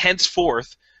 listen,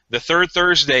 henceforth, the third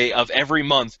Thursday of every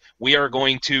month, we are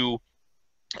going to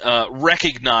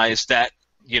recognize that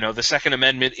the Second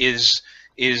Amendment is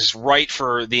right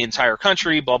for the entire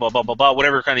country, blah blah blah blah blah,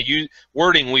 whatever kind of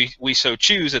wording we so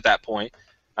choose at that point.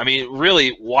 I mean, really,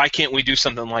 why can't we do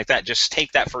something like that? Just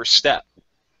take that first step.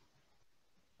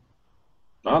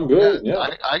 I'm good. Yeah,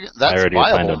 that's I already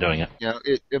viable. planned on doing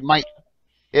it. It might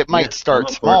It might start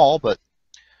small, but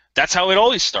that's how it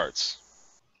always starts.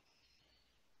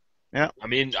 Yeah. I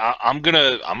mean, I'm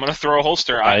gonna throw a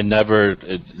holster. We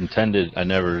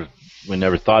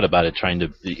never thought about it trying to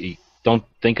be. Don't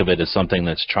think of it as something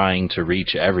that's trying to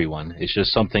reach everyone. It's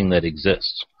just something that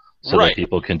exists so that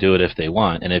people can do it if they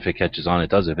want. And if it catches on, it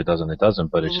does. If it doesn't, it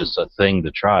doesn't. But it's just a thing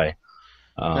to try.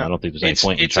 I don't think there's any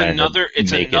point in trying to make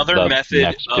it the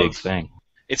next big thing.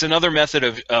 It's another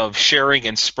method of sharing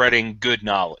and spreading good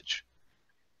knowledge.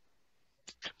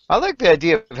 I like the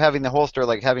idea of having the holster,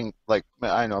 like having, like,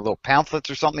 I don't know, little pamphlets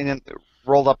or something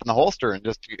rolled up in the holster, and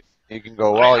just you can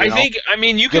go. Well, I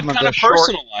mean, you can kind of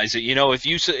personalize it. You know, if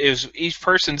each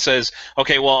person says,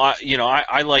 okay, well,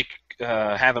 I like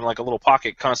having like a little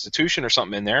pocket Constitution or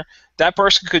something in there. That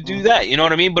person could do that. You know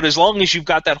what I mean? But as long as you've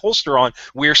got that holster on,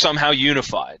 we're somehow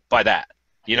unified by that.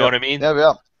 You know what I mean?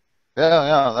 Yeah.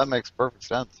 That makes perfect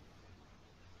sense.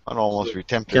 I'd almost be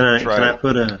tempted to try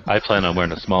it. I plan on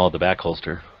wearing a small at the back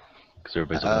holster.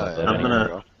 Everybody's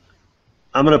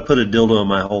I'm gonna put a dildo in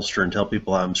my holster and tell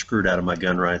people I'm screwed out of my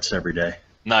gun rights every day.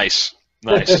 Nice.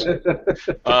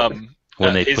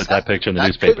 When they put that picture in the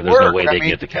newspaper, there's no way they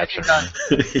get the caption. I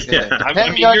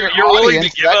mean, you're willing to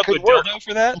give up a dildo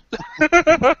for that?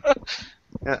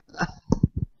 Yeah.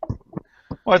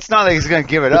 Well, it's not that he's going to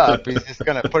give it up. He's just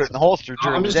going to put it in the holster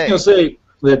during the day. I'm just going to say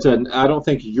that I don't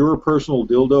think your personal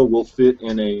dildo will fit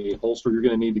in a holster. You're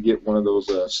going to need to get one of those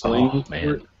slings. Oh,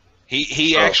 man.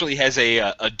 He actually has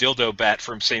a dildo bat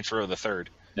from Saints Row the Third.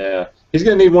 Yeah, he's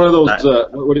gonna need one of those.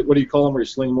 What do you call them? Where you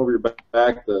sling them over your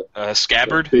back? The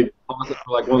scabbard. The big pocket,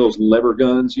 like one of those lever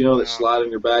guns, that slide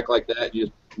in your back like that. You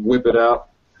just whip it out.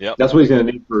 Yep. That's what he's gonna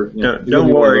need for.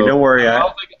 Don't worry. I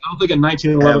don't think a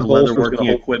 1911 have holster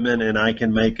leatherworking equipment, and I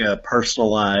can make a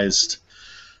personalized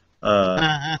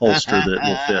holster that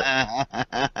will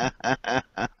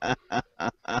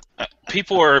fit.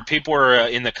 People are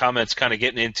in the comments kind of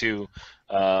getting into.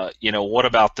 What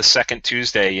about the second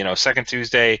Tuesday? Second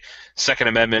Tuesday, Second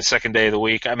Amendment, second day of the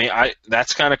week. I mean,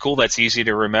 that's kind of cool. That's easy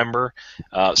to remember.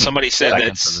 Somebody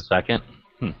said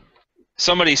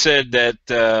Somebody said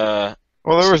that.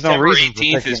 Well, there was no reason.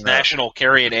 September 18th is National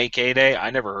Carry an AK Day.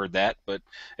 I never heard that, but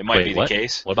it might be the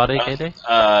case. What about AK Day?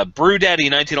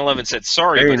 Brewdaddy 1911 said,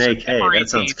 "Sorry, Carry but an AK. That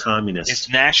sounds communist." It's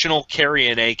National Carry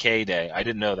an AK Day. I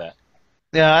didn't know that.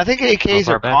 Yeah, I think AKs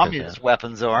are communist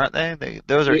weapons, though, aren't they?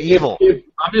 Those are evil.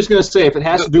 I'm just going to say, if it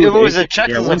has to do with... If it was a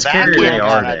Czechoslovakian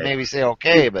gun, I'd maybe say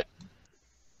okay, but...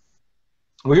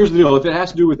 Well, here's the deal. If it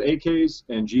has to do with AKs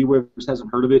and G-Whips hasn't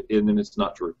heard of it, and then it's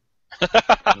not true.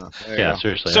 Yeah,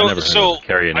 seriously. I never heard of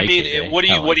carry an AK Day. What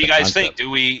do you guys think? Do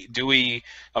we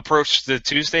approach the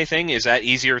Tuesday thing? Is that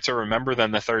easier to remember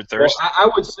than the third Thursday? Well, I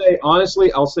would say,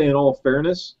 honestly, I'll say in all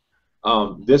fairness,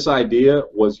 this idea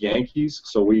was Yankees,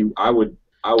 so I would.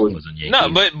 No,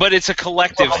 but it's a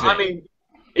collective thing. I mean,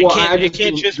 it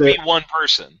can't just be one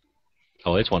person.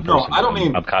 Oh, it's one person. No, I don't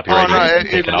mean. I'm copyrighting.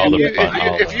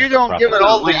 If you don't give it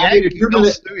all the Yankees, they'll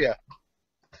sue you.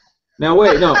 Now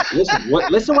wait, no.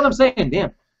 Listen, what I'm saying.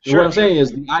 Damn. Sure, what I'm saying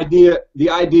is the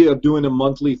idea of doing a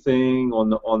monthly thing on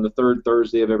the third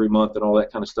Thursday of every month and all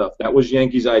that kind of stuff. That was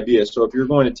Yankees' idea. So if you're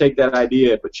going to take that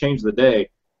idea but change the day.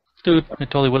 Dude,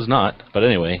 it totally was not. But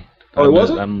anyway. Oh, it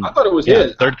wasn't? I thought it was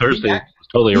his. Third Thursday was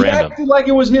totally random. He acted like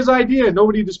it was his idea.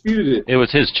 Nobody disputed it. It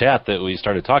was his chat that we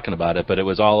started talking about it, but it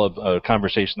was all of a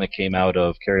conversation that came out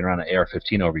of carrying around an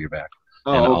AR-15 over your back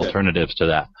and alternatives to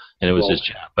that. And it was his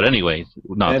chat. But anyway,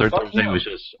 no, third Thursday was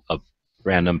just a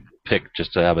random pick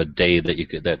just to have a day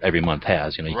that every month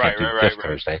has. You can't do fifth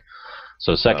Thursday.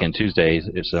 So second Tuesday,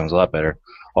 it sounds a lot better.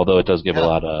 Although it does give a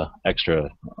lot of extra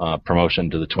promotion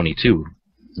to the 22,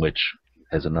 which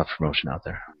has enough promotion out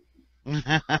there.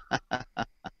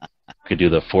 Could do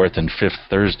the fourth and fifth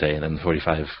Thursday, and then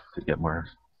 45 could get more.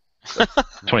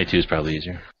 22 is probably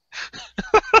easier.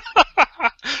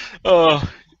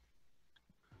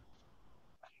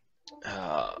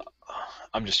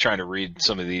 I'm just trying to read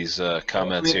some of these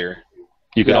comments here.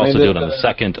 You could also do it on the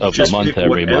second of the month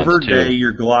every month, too. Whatever day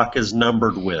your Glock is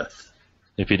numbered with.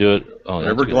 If you do it...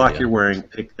 whatever Glock you're wearing,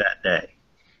 pick that day.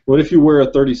 What if you wear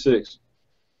a 36?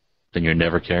 Then you're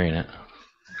never carrying it.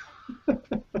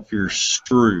 If you're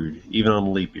screwed, even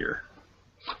on leap year.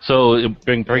 So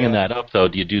bringing that up, though,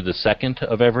 do you do the second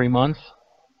of every month?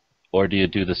 Or do you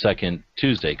do the second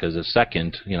Tuesday? Because the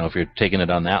second, if you're taking it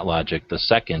on that logic, the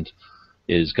second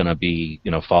is going to be,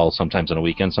 fall sometimes on a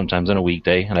weekend, sometimes on a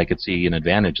weekday, and I could see an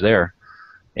advantage there.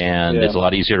 And it's a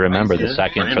lot easier to remember the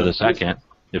second for the second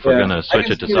if we're going to switch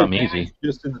it to something easy.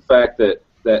 Just in the fact that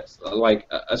like,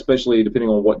 especially depending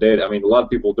on what day, I mean, a lot of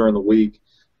people during the week,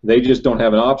 They just don't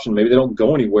have an option. Maybe they don't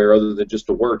go anywhere other than just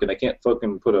to work, and they can't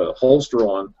fucking put a holster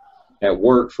on at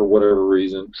work for whatever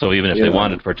reason. So even if they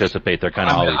wanted to participate, they're kind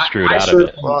of always screwed out of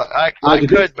it. Well, I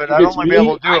could, but I'd only be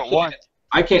able to do it once.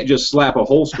 I can't just slap a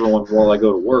holster on while I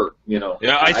go to work, you know.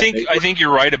 Yeah, I think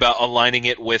you're right about aligning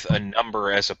it with a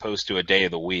number as opposed to a day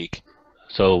of the week.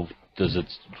 So does it?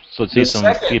 So let's see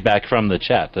some feedback from the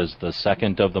chat. Does the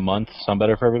 2nd of the month sound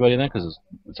better for everybody then? Because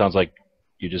it sounds like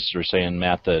you just were saying,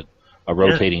 Matt, that a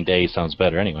rotating day sounds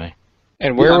better anyway.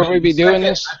 And where would we be doing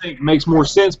this? I think makes more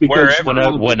sense because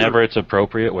whenever it's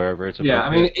appropriate, wherever it's appropriate. Yeah,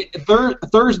 I mean,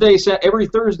 Thursday, every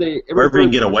Thursday, wherever you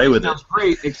can get away with it. Sounds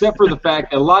great, except for the fact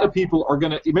that a lot of people are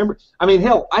gonna remember. I mean,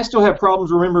 hell, I still have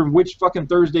problems remembering which fucking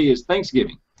Thursday is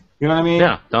Thanksgiving. You know what I mean?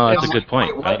 Yeah, no, that's a good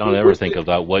point. I don't ever think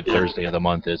about what Thursday of the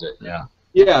month is it. Yeah.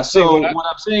 Yeah. So what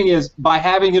I'm saying is, by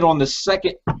having it on the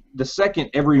second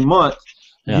every month.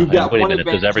 Yeah, you've got wait a one minute,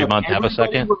 does every month have a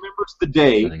second? Remembers the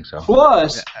day. I think so.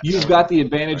 Plus, you've got the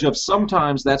advantage of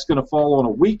sometimes that's going to fall on a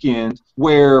weekend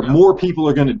where more people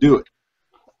are going to do it.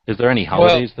 Is there any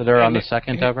holidays that are on the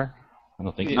 2nd ever? I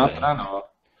don't think so. Not that I know of.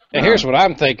 And here's what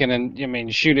I'm thinking, and I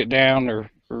mean, shoot it down or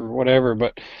whatever,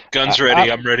 but guns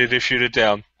ready. I'm ready to shoot it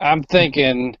down. I'm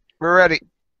thinking we're ready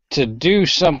to do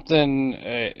something.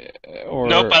 Or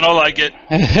nope, I don't like it.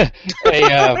 That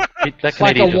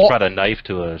Canadian just brought a knife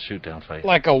to a shoot-down fight.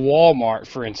 Like a Walmart,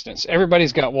 for instance.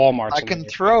 Everybody's got Walmarts. I can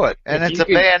throw it, and it's a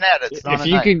bayonet. It's not a knife.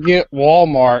 If you could get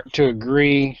Walmart to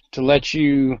agree to let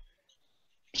you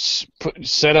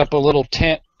set up a little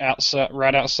tent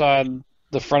right outside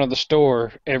the front of the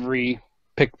store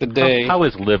pick the day. How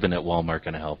is living at Walmart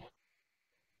going to help?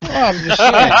 Well, I'm just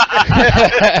saying.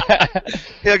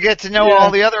 He'll get to know all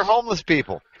the other homeless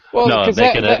people. Well, no,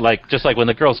 making it just like when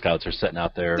the Girl Scouts are sitting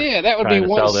out there. Yeah, that would be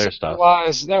one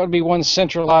centralized. That would be one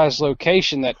centralized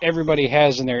location that everybody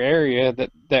has in their area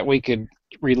that we could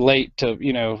relate to,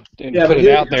 and put it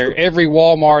out there. Every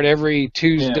Walmart, every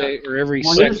Tuesday or every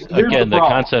second. Again, the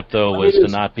concept though was to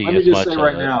not be as much. Let me just say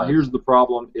right now, here's the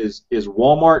problem: is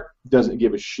Walmart doesn't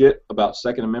give a shit about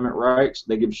Second Amendment rights.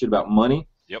 They give a shit about money.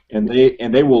 Yep. And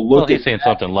they will look. Well, he's saying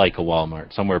something like a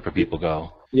Walmart, somewhere for people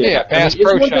go. Yeah, Bass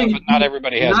Pro Shop, but not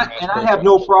everybody has. And I have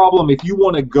no problem if you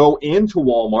want to go into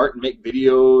Walmart and make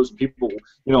videos. People,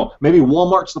 maybe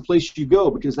Walmart's the place you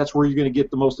go because that's where you're going to get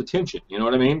the most attention. You know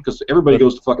what I mean? Because everybody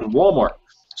goes to fucking Walmart.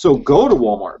 So go to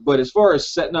Walmart. But as far as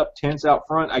setting up tents out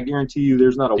front, I guarantee you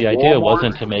there's not a Walmart. The idea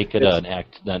wasn't to make it an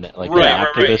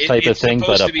activist type of thing,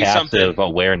 but a passive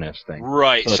awareness thing.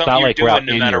 Right. So it's not like we're out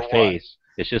in your face.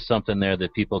 It's just something there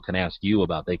that people can ask you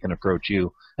about. They can approach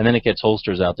you, and then it gets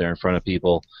holsters out there in front of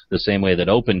people the same way that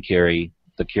open carry,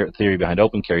 the theory behind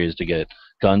open carry is to get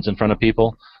guns in front of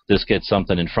people. This gets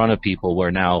something in front of people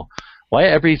where now,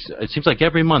 it seems like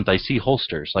every month I see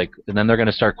holsters, and then they're going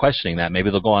to start questioning that. Maybe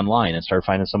they'll go online and start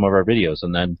finding some of our videos,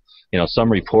 and then,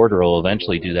 some reporter will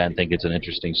eventually do that and think it's an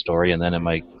interesting story, and then it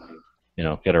might,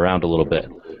 get around a little bit.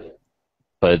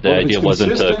 But the idea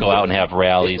wasn't to go out and have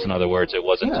rallies. In other words, it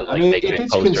wasn't to make big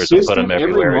posters and put them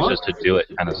everywhere. It's just to do it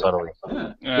kind of subtly.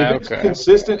 Yeah. If it's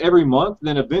consistent every month,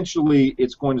 then eventually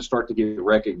it's going to start to get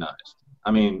recognized.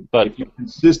 I mean, if you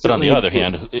consistently. But on the other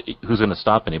hand, who's going to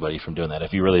stop anybody from doing that?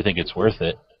 If you really think it's worth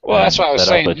it, well, that's what I was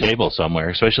saying. Set up a table somewhere,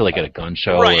 especially like at a gun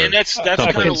show. Right, and that's kind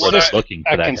of what looking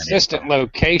for a consistent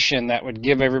location that would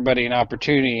give everybody an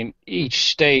opportunity in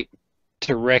each state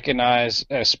to recognize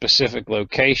a specific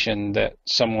location that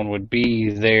someone would be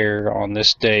there on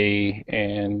this day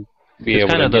and be able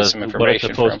to get some information. What it's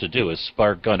supposed to do is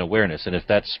spark gun awareness, and if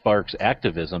that sparks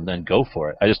activism, then go for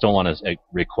it. I just don't want to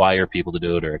require people to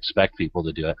do it or expect people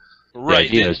to do it. Right.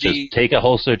 The idea is just take a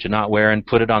holster that you're not wearing,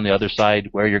 put it on the other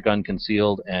side, wear your gun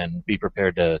concealed, and be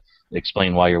prepared to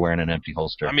explain why you're wearing an empty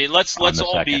holster. I mean, let's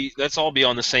all be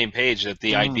on the same page that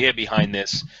the idea behind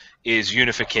this is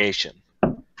unification.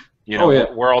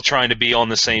 We're all trying to be on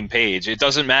the same page. It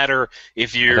doesn't matter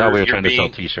if you're. I thought we were trying to sell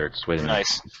T-shirts. Wait a minute.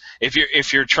 Nice. If you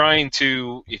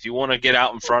want to get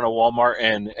out in front of Walmart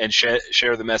and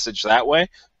share the message that way,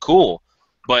 cool.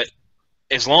 But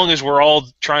as long as we're all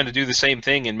trying to do the same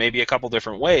thing in maybe a couple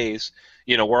different ways,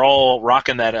 we're all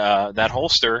rocking that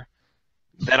holster,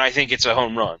 then I think it's a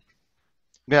home run.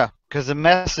 Yeah, because the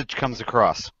message comes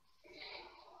across.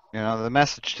 The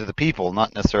message to the people,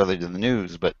 not necessarily to the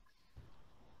news, but.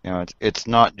 It's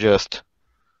not just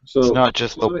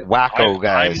the wacko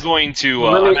guys. I'm going to.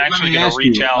 I'm actually going to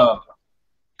reach out.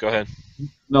 Go ahead.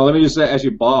 No, let me just ask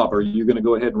you, Bob. Are you going to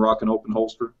go ahead and rock an open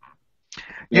holster?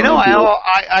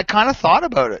 I kind of thought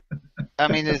about it. I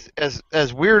mean,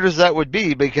 as weird as that would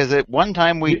be, because at one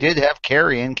time we did have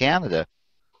carry in Canada.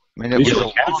 I mean, it was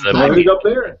up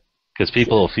there. Because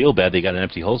people will feel bad they got an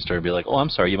empty holster and be like, "Oh,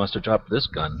 I'm sorry, you must have dropped this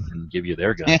gun," and give you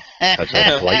their gun. That's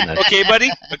politeness. Okay,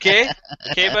 buddy. Okay,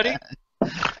 buddy.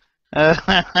 I'm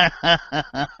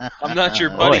not your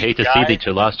buddy. Oh, I hate to see that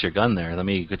you lost your gun there. Let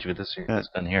me get you this gun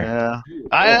here. Yeah,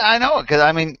 I know, because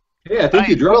I mean, yeah, I think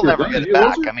you dropped your never gun. get it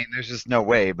back. I mean, there's just no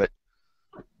way, but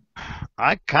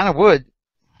I kind of would.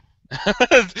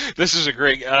 This is a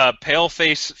great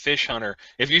pale-face fish hunter.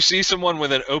 If you see someone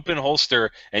with an open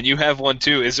holster and you have one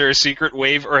too, is there a secret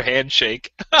wave or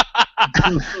handshake?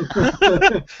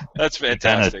 That's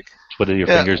fantastic. Twiddle your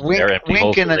fingers in their empty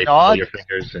holster. And a they nod. your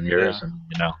fingers in yours, and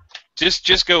you know.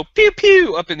 Just go pew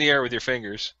pew up in the air with your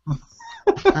fingers.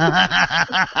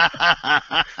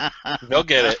 They'll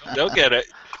get it. They'll get it.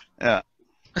 Yeah.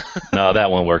 No,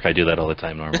 that won't work. I do that all the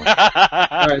time normally.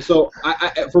 All right, so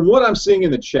from what I'm seeing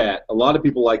in the chat, a lot of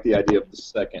people like the idea of the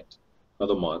 2nd of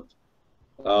the month.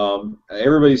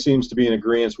 Everybody seems to be in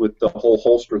agreement with the whole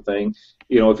holster thing.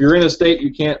 You know, if you're in a state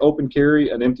you can't open carry,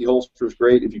 an empty holster is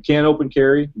great. If you can't open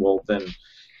carry, well then,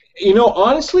 you know,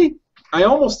 honestly, I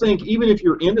almost think even if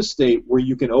you're in a state where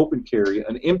you can open carry,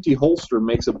 an empty holster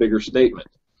makes a bigger statement.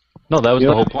 No, that was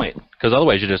the whole point. Because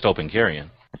otherwise you're just open carrying.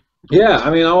 Yeah, I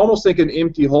mean, I almost think an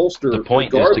empty holster. The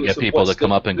point is to get people to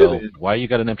come up and go, "Why you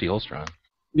got an empty holster on?"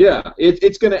 Yeah,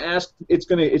 it's going to ask. It's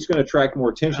going to attract more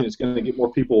attention. It's going to get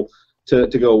more people to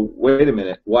go. Wait a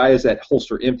minute, why is that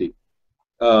holster empty?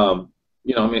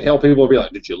 You know, I mean, hell, people will be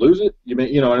like, "Did you lose it?"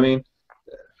 You know what I mean?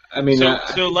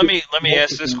 So let me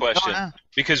ask this question,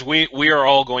 because we are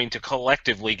all going to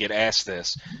collectively get asked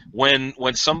this. When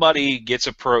somebody gets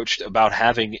approached about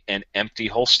having an empty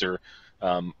holster,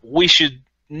 we should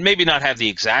maybe not have the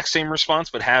exact same response,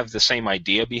 but have the same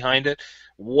idea behind it.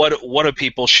 What do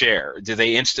people share? Do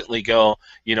they instantly go,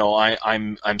 you know,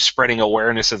 I'm spreading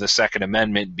awareness of the Second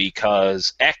Amendment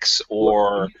because X,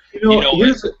 or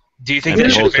do you think that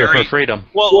should vary? For freedom.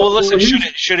 Well, listen,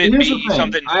 should it be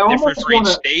something different for each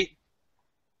state?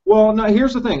 Well, no.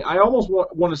 Here's the thing. I almost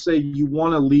want to say you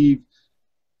want to leave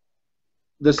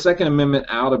the Second Amendment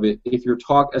out of it if you're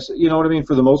talking. You know what I mean?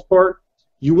 For the most part.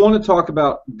 You want to talk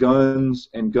about guns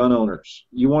and gun owners.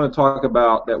 You want to talk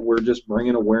about that we're just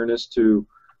bringing awareness to,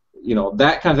 you know,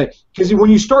 that kind of thing. Because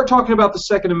when you start talking about the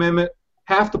Second Amendment,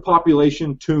 half the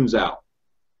population tunes out.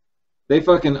 They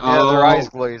fucking their eyes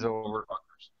glaze over,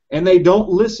 and they don't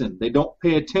listen. They don't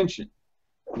pay attention.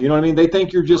 You know what I mean? They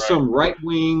think you're just some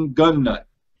right-wing gun nut.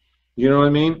 You know what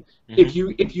I mean?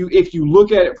 Mm-hmm. If you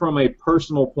look at it from a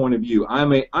personal point of view,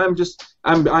 I'm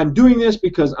doing this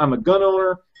because I'm a gun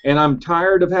owner. And I'm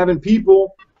tired of having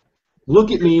people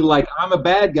look at me like I'm a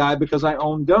bad guy because I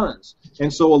own guns.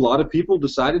 And so a lot of people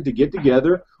decided to get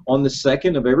together on the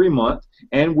 2nd of every month,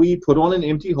 and we put on an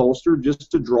empty holster just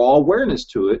to draw awareness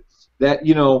to it that,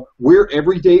 you know, we're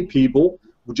everyday people,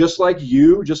 just like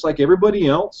you, just like everybody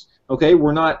else. Okay,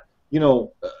 we're not, you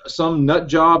know, some nut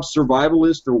job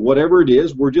survivalist or whatever it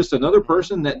is. We're just another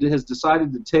person that has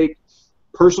decided to take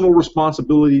personal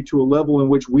responsibility to a level in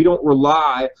which we don't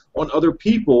rely on other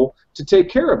people to take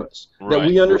care of us. Right. That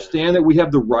we understand that we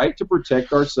have the right to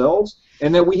protect ourselves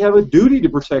and that we have a duty to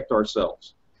protect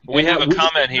ourselves. We have a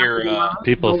comment here.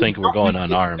 People think we're going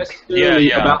unarmed. Yeah.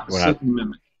 About the Second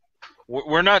Amendment.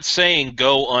 We're not saying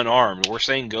go unarmed. We're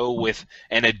saying go with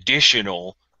an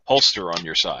additional holster on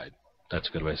your side. That's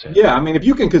a good way to say it. Yeah, I mean, if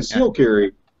you can conceal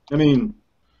carry, I mean,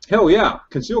 hell yeah,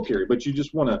 conceal carry, but you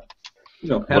just want to, you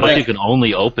know, have you can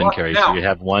only open carry, so you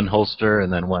have one holster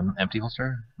and then one empty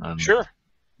holster? Sure.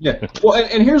 Yeah. Well,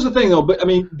 and here's the thing, though. But I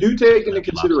mean, do take into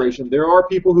consideration there are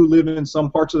people who live in some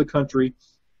parts of the country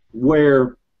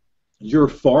where you're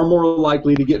far more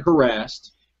likely to get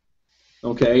harassed.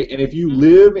 Okay, and if you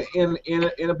live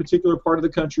in a particular part of the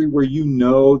country where you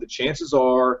know the chances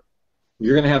are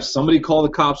you're going to have somebody call the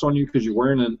cops on you because you're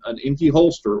wearing an empty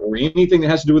holster or anything that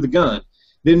has to do with a gun,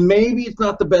 then maybe it's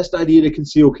not the best idea to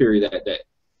conceal carry that day.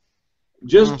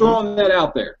 Just throwing that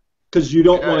out there because you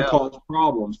don't want to cause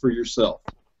problems for yourself.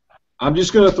 I'm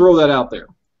just going to throw that out there.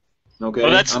 Okay. Well,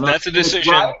 that's a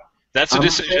decision. Right. That's a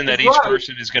decision that each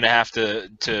person is going to have to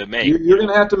make. You're going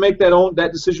to have to make that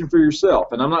decision for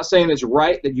yourself. And I'm not saying it's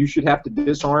right that you should have to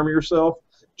disarm yourself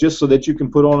just so that you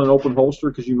can put on an open holster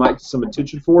because you might get some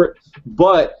attention for it.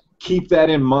 But keep that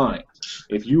in mind.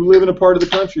 If you live in a part of the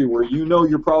country where you know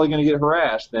you're probably going to get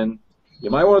harassed, then you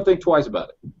might want to think twice about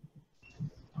it.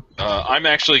 I'm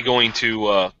actually going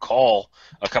to call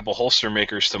a couple holster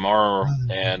makers tomorrow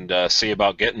and see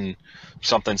about getting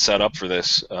something set up for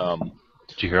this.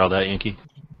 Did you hear all that, Yankee?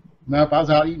 Nope, I was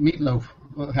out eating meatloaf.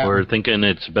 We're thinking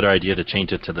it's a better idea to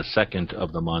change it to the 2nd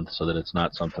of the month so that it's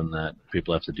not something that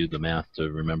people have to do the math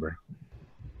to remember.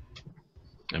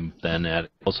 And then that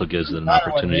also gives it an No matter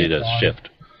what opportunity day to it's on. shift.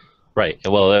 Right.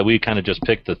 Well, we kind of just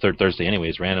picked the third Thursday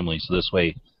anyways randomly, so this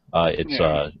way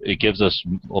it gives us,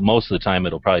 well, most of the time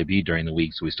it'll probably be during the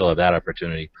week, so we still have that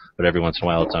opportunity. But every once in a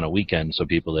while it's on a weekend, so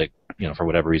people that, you know, for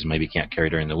whatever reason maybe can't carry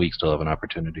during the week still have an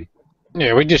opportunity.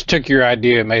 Yeah, we just took your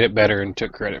idea and made it better and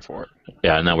took credit for it.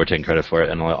 Yeah, and now we're taking credit for it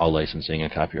and all licensing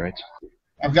and copyrights.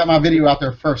 I've got my video out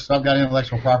there first, so I've got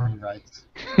intellectual property rights.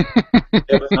 Yeah,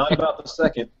 but not about the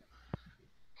second.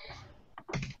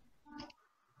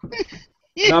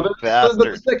 No, but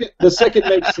the second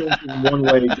makes sense in one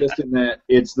way, just in that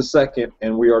it's the second,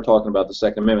 and we are talking about the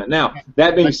Second Amendment. Now,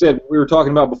 that being said, what we were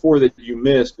talking about before that you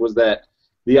missed was that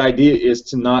the idea is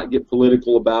to not get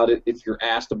political about it. If you're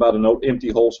asked about an empty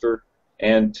holster,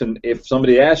 and if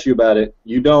somebody asks you about it,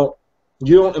 you don't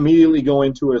immediately go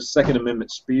into a Second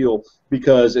Amendment spiel,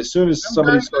 because as soon as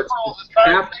somebody starts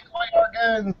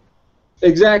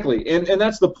exactly, and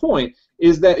that's the point,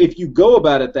 is that if you go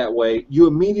about it that way, you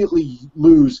immediately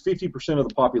lose 50% of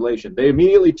the population. They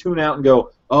immediately tune out and go,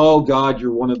 oh, God,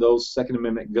 you're one of those Second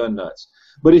Amendment gun nuts.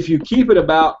 But if you keep it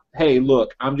about, hey,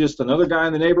 look, I'm just another guy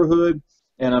in the neighborhood,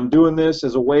 and I'm doing this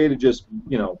as a way to just,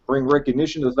 you know, bring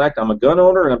recognition to the fact I'm a gun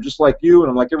owner, and I'm just like you, and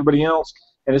I'm like everybody else.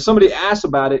 And if somebody asks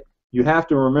about it, you have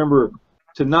to remember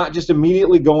to not just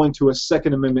immediately go into a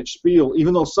Second Amendment spiel,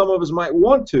 even though some of us might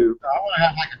want to. I want to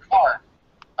have like a card.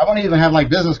 I want to even have like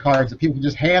business cards that people can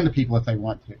just hand to people if they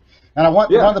want to. And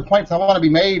one of the points I want to be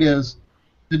made is,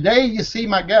 the day you see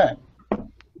my gun,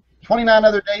 29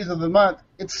 other days of the month,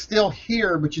 it's still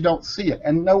here, but you don't see it,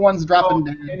 and no one's dropping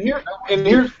down. And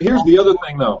here's the other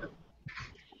thing, though.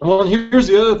 Well, here's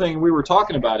the other thing. We were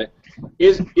talking about it.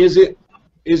 Is it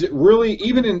really,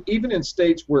 even in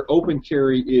states where open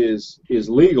carry is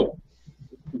legal?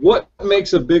 What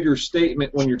makes a bigger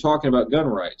statement when you're talking about gun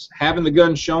rights? Having the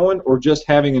gun showing, or just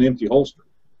having an empty holster?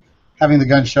 Having the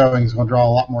gun showing is going to draw a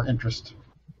lot more interest.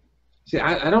 See,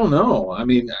 I don't know. I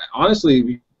mean,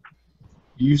 honestly,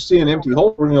 you see an empty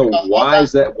holster, you know, why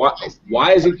is that?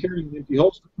 Why is he carrying an empty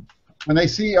holster? When they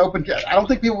see open carry, I don't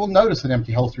think people will notice an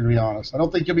empty holster, to be honest. I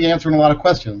don't think you'll be answering a lot of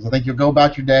questions. I think you'll go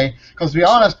about your day. Because to be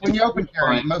honest, when you open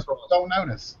carry, most people don't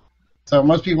notice. So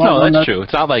most people no, that's true.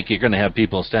 It's not like you're going to have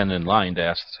people standing in line to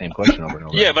ask the same question over and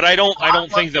over. Yeah, but I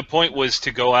don't think the point was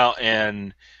to go out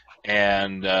and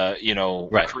you know,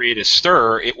 create a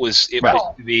stir. It was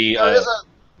to be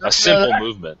a simple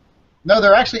movement. No,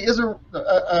 there actually is a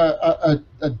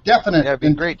definite. Yeah, it'd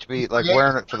be great to be like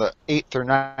wearing it for the 8th or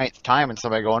 9th time, and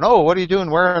somebody going, "Oh, what are you doing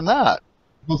wearing that?"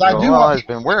 Because I've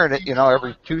been wearing it, you know,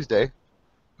 every Tuesday.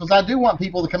 Because I do want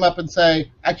people to come up and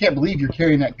say, "I can't believe you're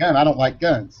carrying that gun. I don't like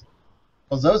guns."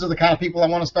 Because those are the kind of people I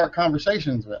want to start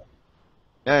conversations with.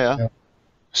 Yeah.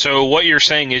 So what you're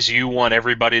saying is you want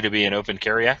everybody to be an open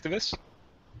carry activist?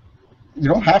 You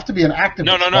don't have to be an activist.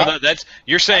 No. That's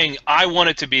you're saying I want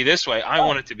it to be this way. I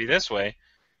want it to be this way.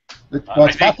 Well,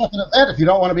 it's not something that if you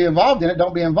don't want to be involved in it,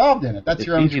 don't be involved in it. That's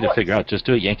your own choice. It's easy to figure out. Just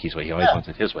do it Yankees way. He always wants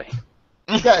it his way.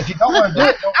 Yeah, if you don't want to do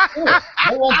it, don't do it.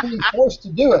 No one's being forced to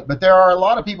do it, but there are a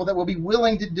lot of people that will be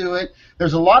willing to do it.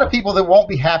 There's a lot of people that won't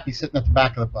be happy sitting at the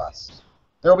back of the bus.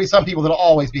 There will be some people that will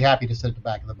always be happy to sit at the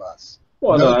back of the bus.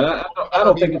 Well, no, I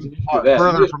don't think it's an issue of that.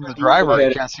 Further from the driver,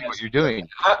 you can't see what you're doing.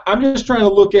 I'm just trying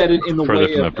to look at it in the way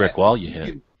further from a brick wall you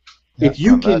hit. If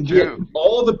you can get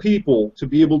all the people to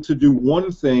be able to do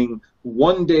one thing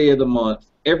one day of the month,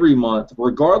 every month,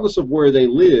 regardless of where they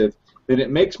live, then it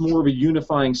makes more of a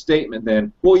unifying statement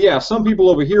than, well, yeah, some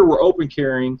people over here were open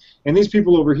carrying, and these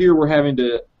people over here were having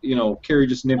to, you know, carry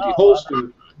just an empty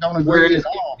holster. Whereas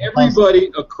everybody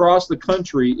across the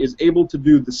country is able to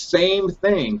do the same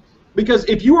thing. Because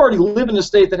if you already live in a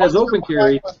state that has open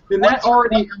carry, then that's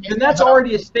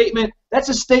already a statement. That's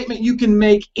a statement you can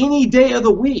make any day of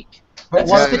the week.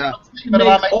 That's a statement you can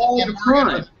make all the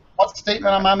time. What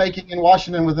statement am I making in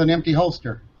Washington with an empty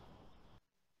holster?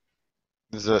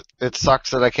 It sucks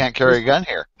that I can't carry a gun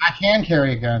here. I can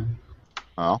carry a gun.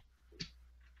 Oh.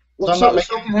 Well, so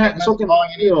can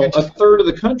you know, a third of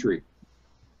the country.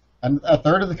 And a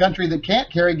third of the country that can't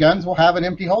carry guns will have an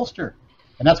empty holster.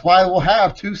 And that's why we'll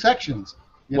have two sections.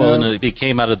 And it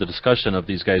came out of the discussion of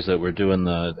these guys that were doing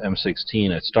the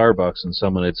M16 at Starbucks, and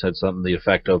someone had said something to the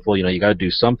effect of, well, you know, you got to do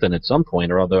something at some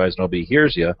point, or otherwise nobody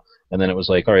hears you. And then it was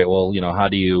like, all right, well, you know, how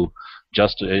do you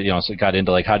just so it got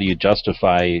into like how do you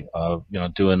justify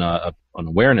doing an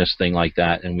awareness thing like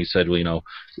that, and we said, well,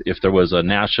 if there was a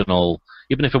national,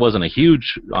 even if it wasn't a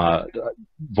huge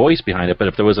voice behind it, but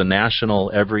if there was a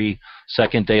national every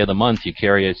second day of the month you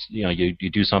carry it, you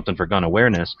do something for gun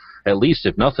awareness, at least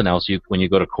if nothing else, when you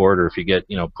go to court or if you get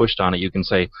pushed on it, you can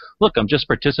say, look, I'm just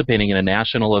participating in a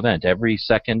national event every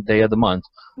second day of the month.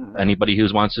 Anybody who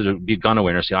wants to be gun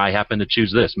awareness, I happen to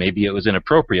choose this. Maybe it was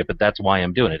inappropriate, but that's why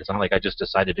I'm doing it. It's not like I just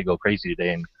decided to go crazy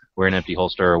today and wear an empty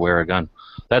holster or wear a gun.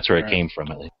 That's where it came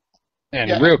from, at least.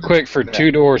 And real quick, for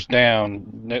 2 doors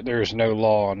down, there's no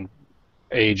law on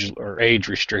age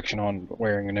restriction on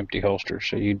wearing an empty holster,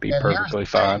 so you'd be perfectly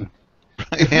fine.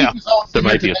 There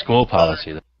might be a school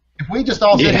policy. If we just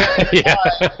all sit here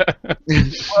and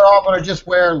we're all going to just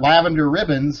wear lavender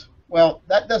ribbons, well,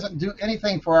 that doesn't do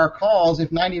anything for our cause if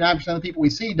 99% of the people we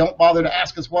see don't bother to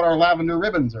ask us what our lavender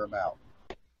ribbons are about.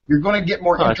 You're going to get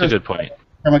more interest that's a good point.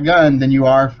 from a gun than you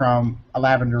are from a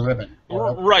lavender ribbon.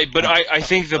 Right, but I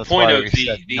think the point of the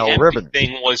empty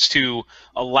thing was to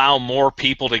allow more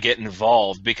people to get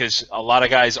involved, because a lot of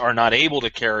guys are not able to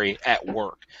carry at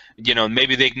work.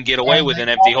 Maybe they can get away with an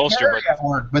empty holster,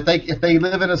 but if they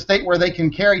live in a state where they can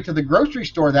carry to the grocery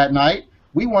store that night,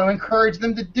 we want to encourage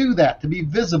them to do that, to be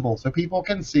visible, so people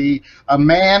can see a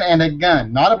man and a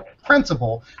gun, not a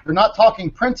principle. They're not talking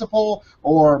principle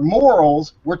or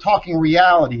morals. We're talking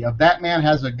reality of that man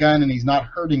has a gun and he's not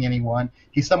hurting anyone.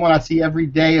 He's someone I see every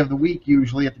day of the week,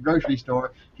 usually at the grocery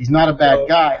store. He's not a bad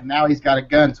guy, and now he's got a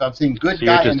gun, so I'm seeing good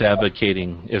guys. You're just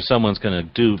advocating, if someone's going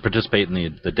to participate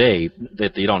in the day,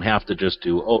 that you don't have to just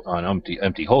do an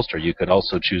empty holster. You could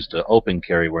also choose to open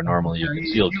carry where normally you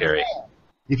concealed carry.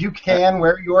 If you can,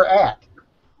 where you're at.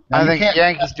 Now, I think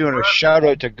Yankee's doing a shout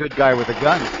out to good guy with a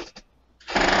gun.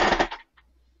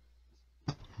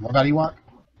 What about Ewok?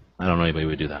 I don't know anybody who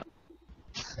would do that.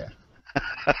 Yeah.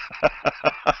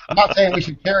 I'm not saying we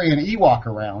should carry an Ewok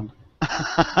around.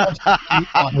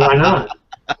 Why not?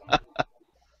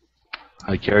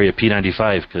 I carry a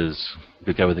P95 because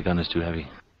good guy with a gun is too heavy.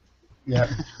 Yeah.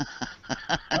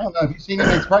 I don't know. Have you seen him?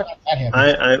 It's probably not that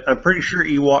heavy. I'm pretty sure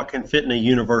Ewok can fit in a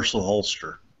universal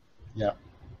holster. Yeah.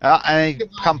 I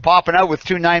come popping out with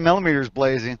 2 9mm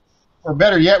blazing. Or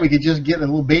better yet, we could just get a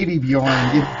little baby Bjorn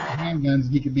and give him handguns,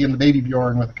 and he could be in the baby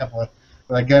Bjorn with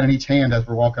a gun in each hand as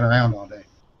we're walking around all day.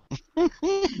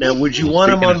 Now, would you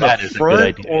want him on the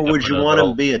front, or would you want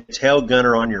him to be a tail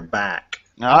gunner on your back?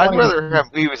 No, I'd rather have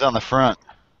he was on the front.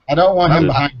 I don't want him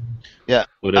behind. Yeah.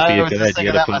 Would it be a good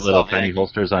idea to put little tiny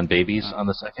holsters on babies on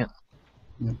the second?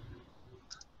 Yeah.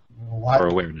 For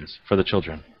awareness, for the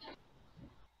children.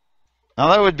 Now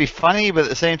that would be funny, but at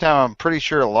the same time, I'm pretty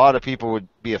sure a lot of people would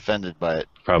be offended by it.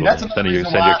 Probably. Send your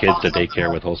kids to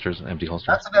daycare with holsters, empty holsters.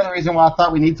 That's another reason why I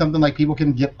thought we need something like people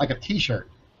can get like a T-shirt,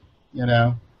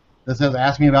 that says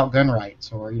 "Ask me about gun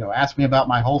rights," or "Ask me about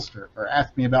my holster," or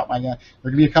 "Ask me about my gun."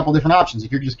 There can be a couple different options.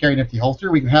 If you're just carrying an empty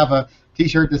holster, we can have a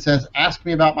T-shirt that says "Ask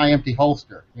me about my empty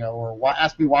holster," or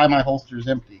 "Ask me why my holster is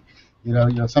empty,"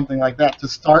 something like that to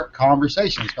start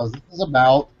conversations, because this is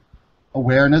about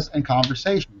awareness and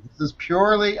conversation. This is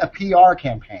purely a PR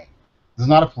campaign. This is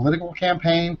not a political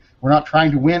campaign. We're not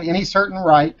trying to win any certain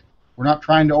right. We're not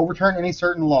trying to overturn any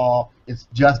certain law. It's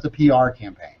just a PR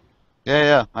campaign.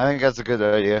 Yeah, I think that's a good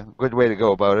idea. Good way to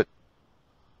go about it.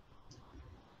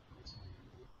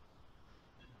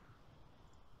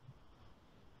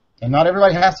 And not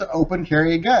everybody has to open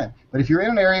carry a gun. But if you're in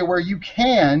an area where you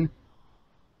can,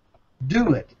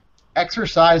 do it.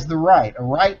 Exercise the right. A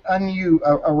right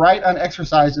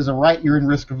unexercised is a right you're in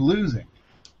risk of losing.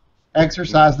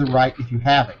 Exercise the right if you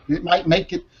have it. It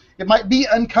might be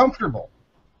uncomfortable.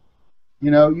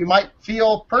 You might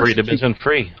feel persecuted. Freedom isn't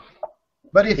free.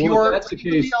 But if you're allowed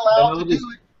to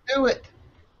do it.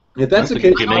 If that's the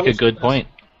case, you make a good point.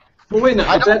 Well, wait,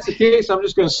 now, if that's the case, I'm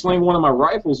just going to sling one of my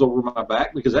rifles over my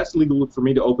back because that's legal for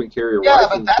me to open carry a rifle. Yeah,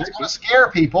 but that's going to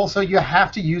scare people, so you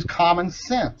have to use common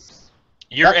sense.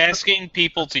 You're asking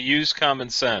people to use common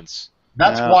sense.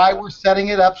 That's why we're setting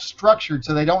it up structured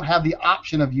so they don't have the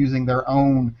option of using their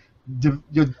own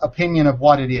opinion of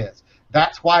what it is.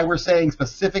 That's why we're saying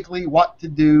specifically what to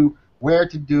do, where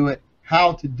to do it,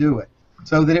 how to do it,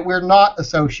 so that we're not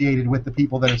associated with the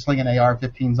people that are slinging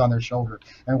AR-15s on their shoulder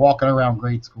and walking around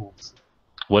grade schools.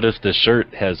 What if the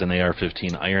shirt has an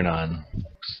AR-15 iron-on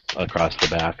across the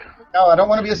back? No, I don't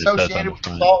want to be associated with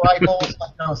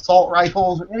assault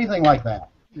rifles, or anything like that.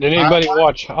 Did anybody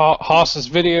watch Haas's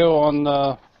video on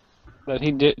that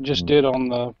he just did on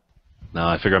the? No,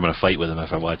 I figure I'm going to fight with him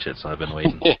if I watch it, so I've been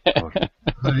waiting.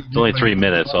 It's only 3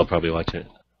 minutes, so I'll probably watch it.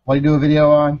 What do you do a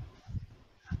video on?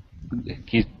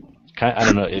 He's I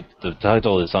don't know. The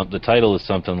title is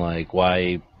something like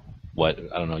why, what,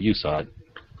 I don't know. You saw it.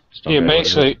 Yeah,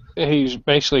 basically, he's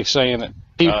basically saying that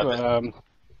people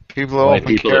why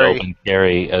people that open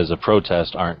carry as a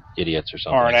protest aren't idiots or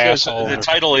something. Aren't assholes. The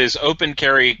title is "Open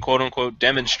Carry quote unquote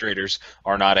demonstrators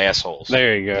are not assholes."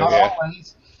 There you go. Not Yeah.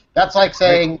 always. That's like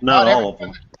saying Not all of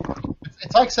them.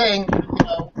 It's like saying,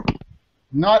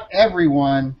 not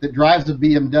everyone that drives a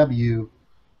BMW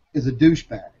is a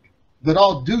douchebag, but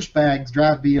all douchebags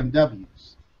drive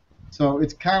BMWs. So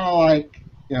it's kind of like,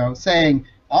 saying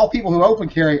all people who open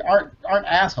carry aren't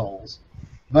assholes,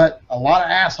 but a lot of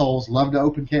assholes love to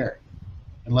open carry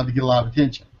and love to get a lot of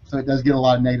attention. So it does get a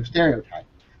lot of negative stereotype.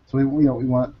 So we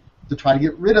want to try to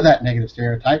get rid of that negative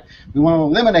stereotype. We want to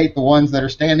eliminate the ones that are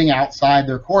standing outside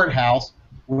their courthouse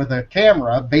with a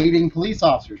camera baiting police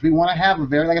officers. We want to have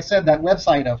like I said, that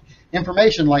website of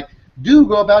information like, do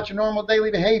go about your normal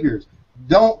daily behaviors.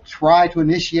 Don't try to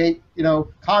initiate,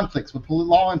 conflicts with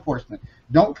law enforcement.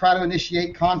 Don't try to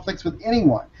initiate conflicts with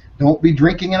anyone. Don't be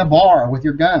drinking in a bar with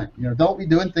your gun. Don't be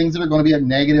doing things that are going to be a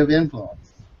negative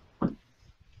influence.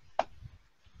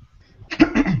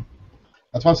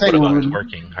 That's what I'm saying. What about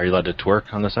twerking? Are you allowed to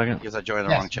twerk on the second? Because I joined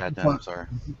the wrong chat then, I'm sorry.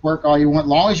 Twerk all you want, as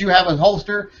long as you have a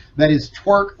holster that is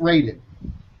twerk rated.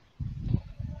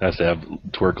 Has to have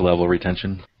twerk level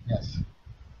retention? Yes.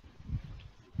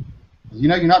 You're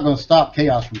not going to stop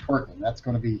chaos from twerking. That's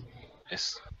going to be...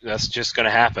 That's just going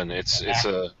to happen.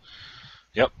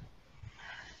 Yep.